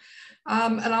capital.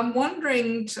 And I'm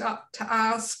wondering to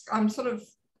ask, I'm sort of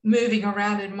moving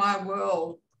around in my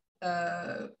world,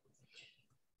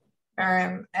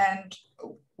 Mariam, and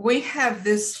we have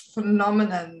this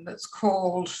phenomenon that's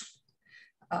called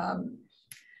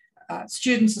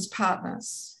students as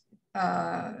partners.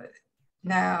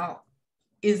 Now,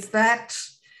 is that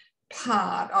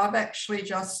part, I've actually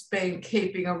just been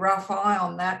keeping a rough eye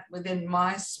on that within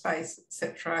my space,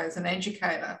 etc., as an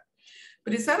educator.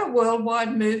 But is that a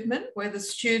worldwide movement where the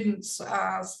students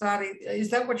are starting, is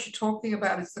that what you're talking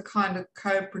about? Is the kind of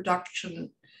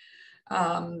co-production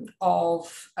of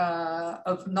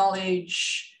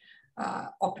knowledge,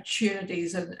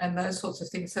 opportunities and those sorts of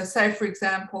things? So say, for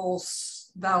example,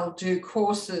 they'll do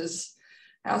courses,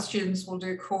 our students will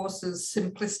do courses,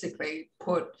 simplistically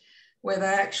put, where they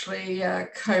actually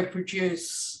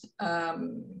co-produce,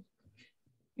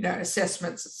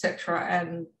 assessments, etc.,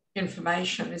 and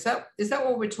information. Is that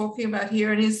what we're talking about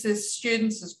here? And is this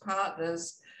students as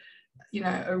partners,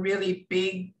 a really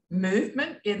big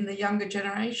movement in the younger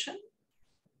generation?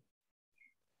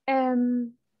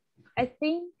 I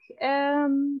think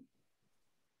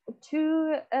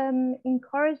to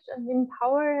encourage and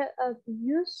empower the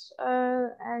youth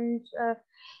and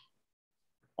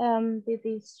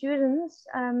the students,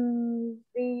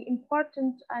 the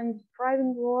important and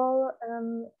driving role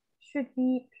should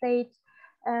be played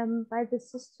by the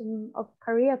system of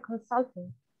career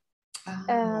consulting.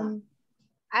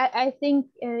 I think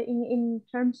in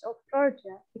terms of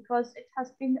Georgia, because it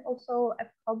has been also a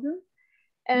problem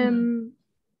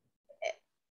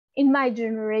in my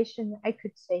generation, I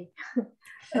could say,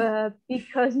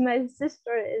 because my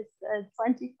sister is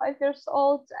 25 years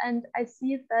old, and I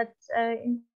see that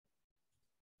in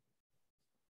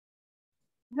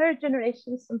her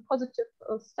generation, some positive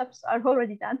steps are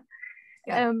already done.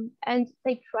 Yeah. And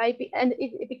they try,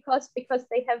 because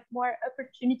they have more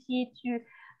opportunity to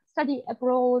study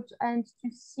abroad and to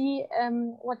see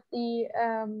what the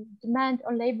demand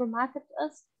on labor market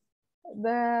is.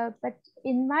 But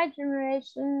in my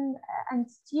generation, and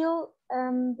still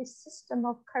the system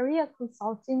of career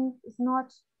consulting is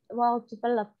not well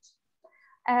developed.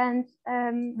 And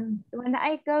when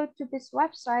I go to this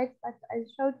website that I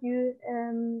showed you,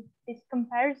 this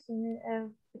comparison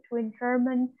between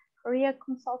German career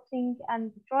consulting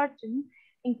and Georgian,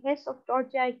 in case of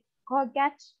Georgia, I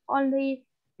get only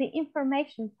the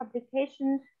information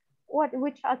publication,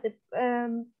 which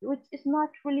is not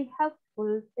really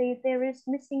helpful. There is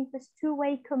missing this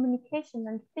two-way communication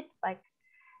and feedback.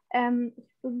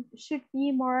 Should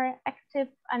be more active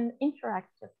and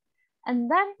interactive. And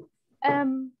then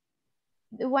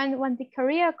when the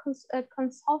career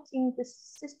consulting the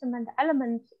system and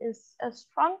element is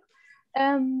strong,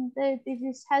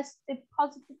 this has the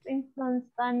positive influence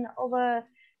then over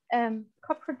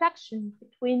co-production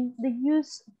between the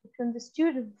youth, between the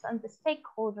students and the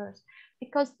stakeholders,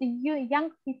 because the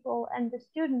young people and the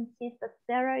students see that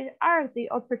there are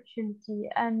the opportunity,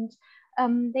 and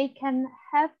they can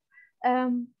have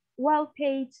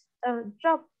well-paid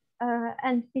job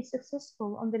and be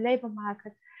successful on the labor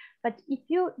market. But if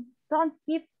you don't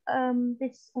give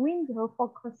this window for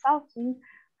consulting,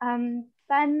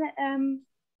 then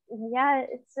yeah,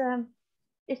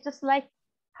 it's just like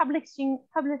publishing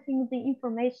the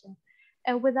information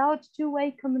without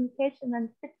two-way communication and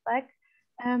feedback.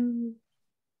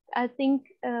 I think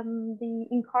the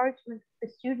encouragement of the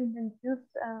student and youth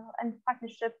and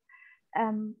partnership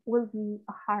will be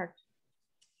hard.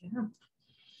 Yeah.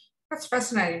 That's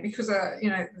fascinating because you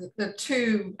know, the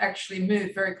two actually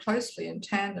move very closely in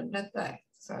tandem, don't they?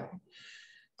 So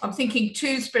I'm thinking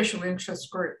two special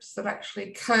interest groups that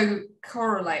actually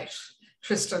correlate,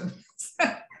 Tristan.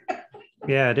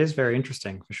 Yeah, it is very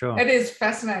interesting for sure. It is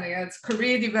fascinating. It's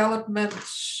career development,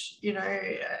 you know,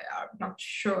 I'm not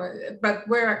sure, but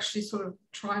we're actually sort of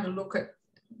trying to look at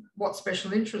what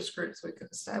special interest groups we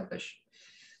could establish.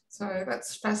 So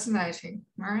that's fascinating,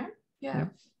 Mariam. Yeah.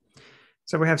 Yep.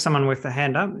 So we have someone with a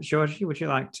hand up. Georgie, would you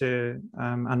like to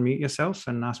unmute yourself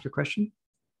and ask your question?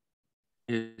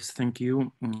 Yes, thank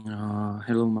you.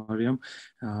 Hello, Mariam.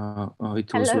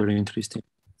 It was very interesting.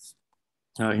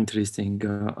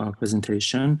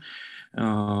 Presentation,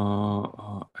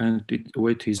 and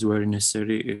it is very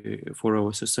necessary for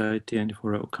our society and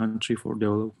for our country for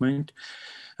development.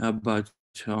 But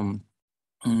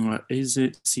as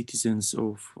a citizen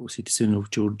of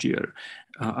Georgia,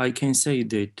 I can say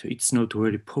that it's not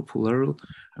very popular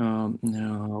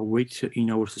weight in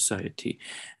our society.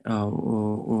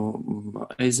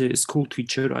 As a school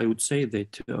teacher, I would say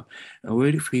that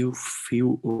very few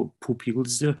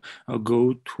pupils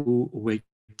go to weight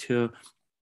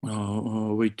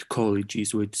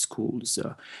colleges, with schools.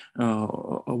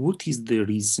 What is the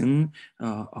reason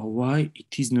why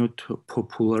it is not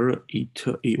popular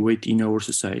in our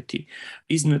society?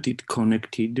 Is not it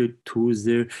connected to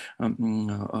the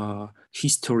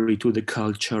history, to the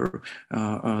culture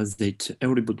that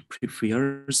everybody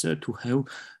prefers to have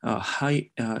a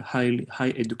high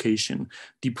education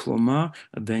diploma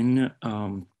than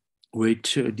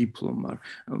with diploma?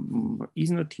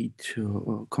 Is not it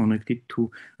connected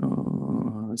to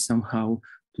somehow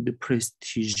to the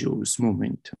prestigious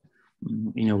moment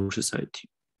in our society?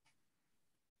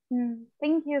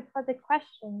 Thank you for the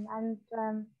question. And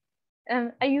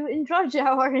are you in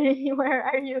Georgia or anywhere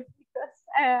are you? Because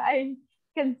I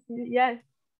can see, yes.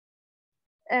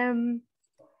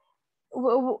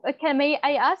 May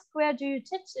I ask, where do you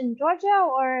teach, in Georgia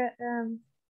or?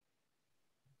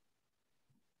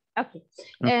 Okay,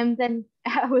 then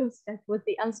I will start with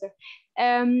the answer.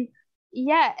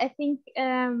 Yeah, I think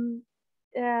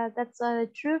that's a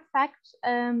true fact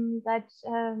that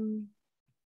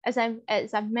as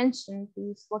I've mentioned,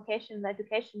 this vocational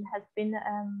education has been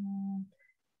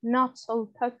not so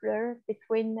popular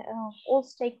between all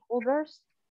stakeholders,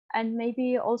 and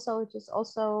maybe also it is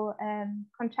also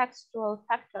contextual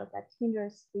factor that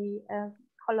hinders the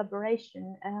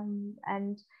collaboration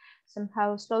and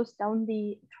somehow slows down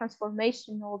the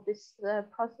transformation of this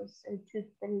process to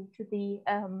the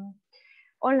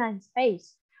online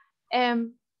space.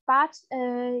 But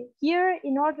here,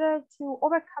 in order to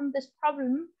overcome this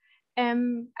problem,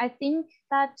 I think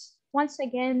that once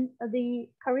again, the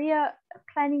career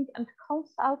planning and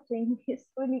consulting is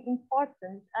really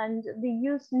important, and the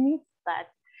youth needs that.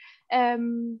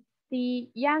 The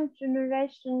young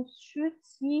generation should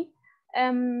see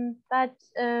that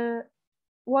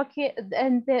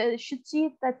and they should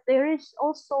see that there is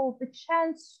also the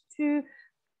chance to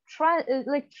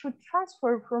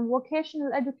transfer from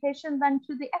vocational education than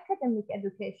to the academic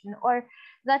education, or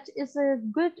that is a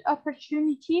good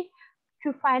opportunity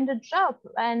to find a job,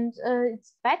 and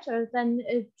it's better than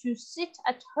to sit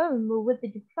at home with the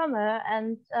diploma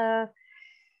and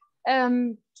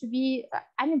to be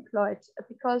unemployed,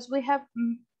 because we have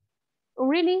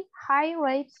really high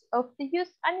rates of the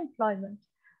youth unemployment.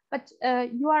 But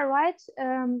you are right,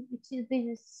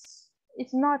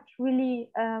 it's not really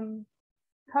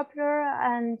popular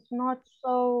and not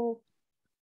so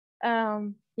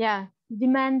yeah,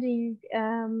 demanding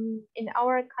in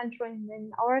our country and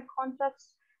in our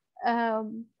context.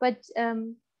 But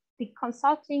the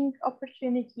consulting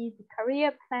opportunity, the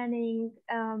career planning,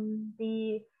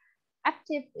 the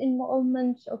active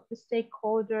involvement of the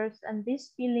stakeholders, and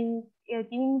this feeling,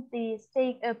 giving the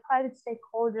private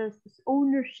stakeholders this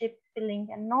ownership feeling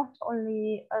and not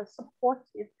only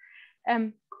supportive,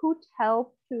 could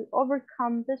help to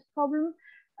overcome this problem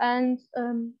and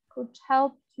could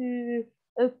help to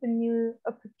open new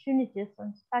opportunities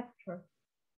and spectrum.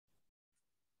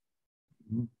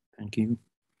 Thank you.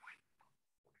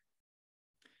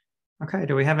 Okay,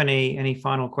 do we have any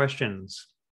final questions?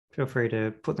 Feel free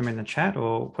to put them in the chat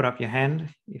or put up your hand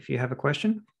if you have a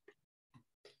question.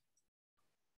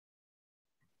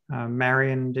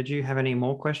 Mariam, did you have any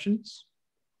more questions?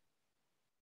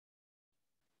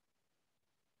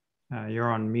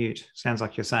 You're on mute. Sounds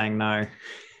like you're saying no.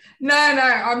 No,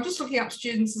 I'm just looking up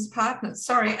students as partners.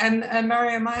 Sorry, and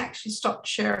Mariam, I actually stopped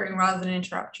sharing rather than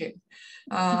interrupt you.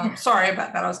 Sorry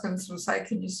about that. I was going to sort of say,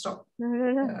 can you stop?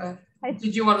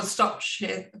 Did you want to stop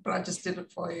share? But I just did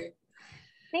it for you.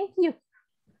 Thank you.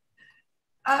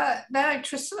 No,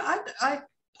 Tristan,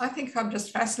 I think I'm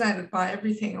just fascinated by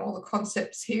everything, all the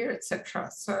concepts here, etc.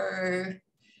 So,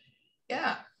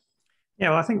 yeah. Yeah,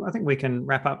 well, I think we can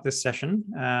wrap up this session.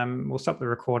 We'll stop the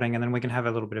recording and then we can have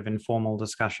a little bit of informal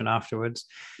discussion afterwards.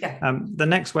 Yeah. The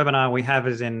next webinar we have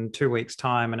is in 2 weeks'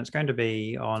 time, and it's going to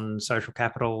be on social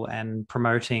capital and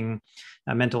promoting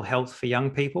mental health for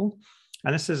young people.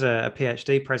 And this is a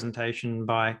PhD presentation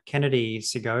by Kennedy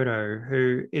Sigoto,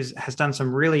 who has done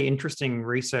some really interesting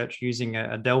research using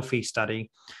a Delphi study,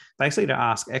 basically to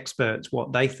ask experts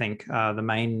what they think are the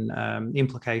main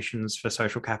implications for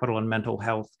social capital and mental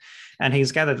health. And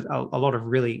he's gathered a lot of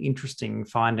really interesting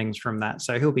findings from that.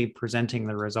 So he'll be presenting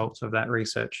the results of that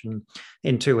research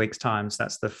in 2 weeks' time. So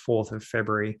that's the 4th of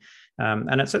February.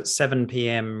 And it's at 7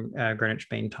 p.m. Greenwich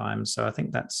Mean Time. So I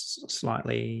think that's it's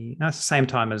the same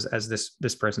time as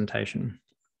this presentation.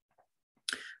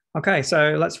 Okay,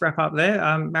 so let's wrap up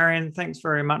there. Mariam, thanks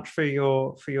very much for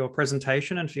your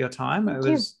presentation and for your time. It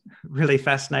was really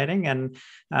fascinating and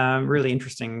really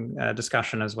interesting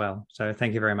discussion as well. So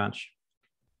thank you very much.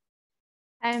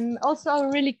 I'm also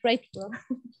really grateful.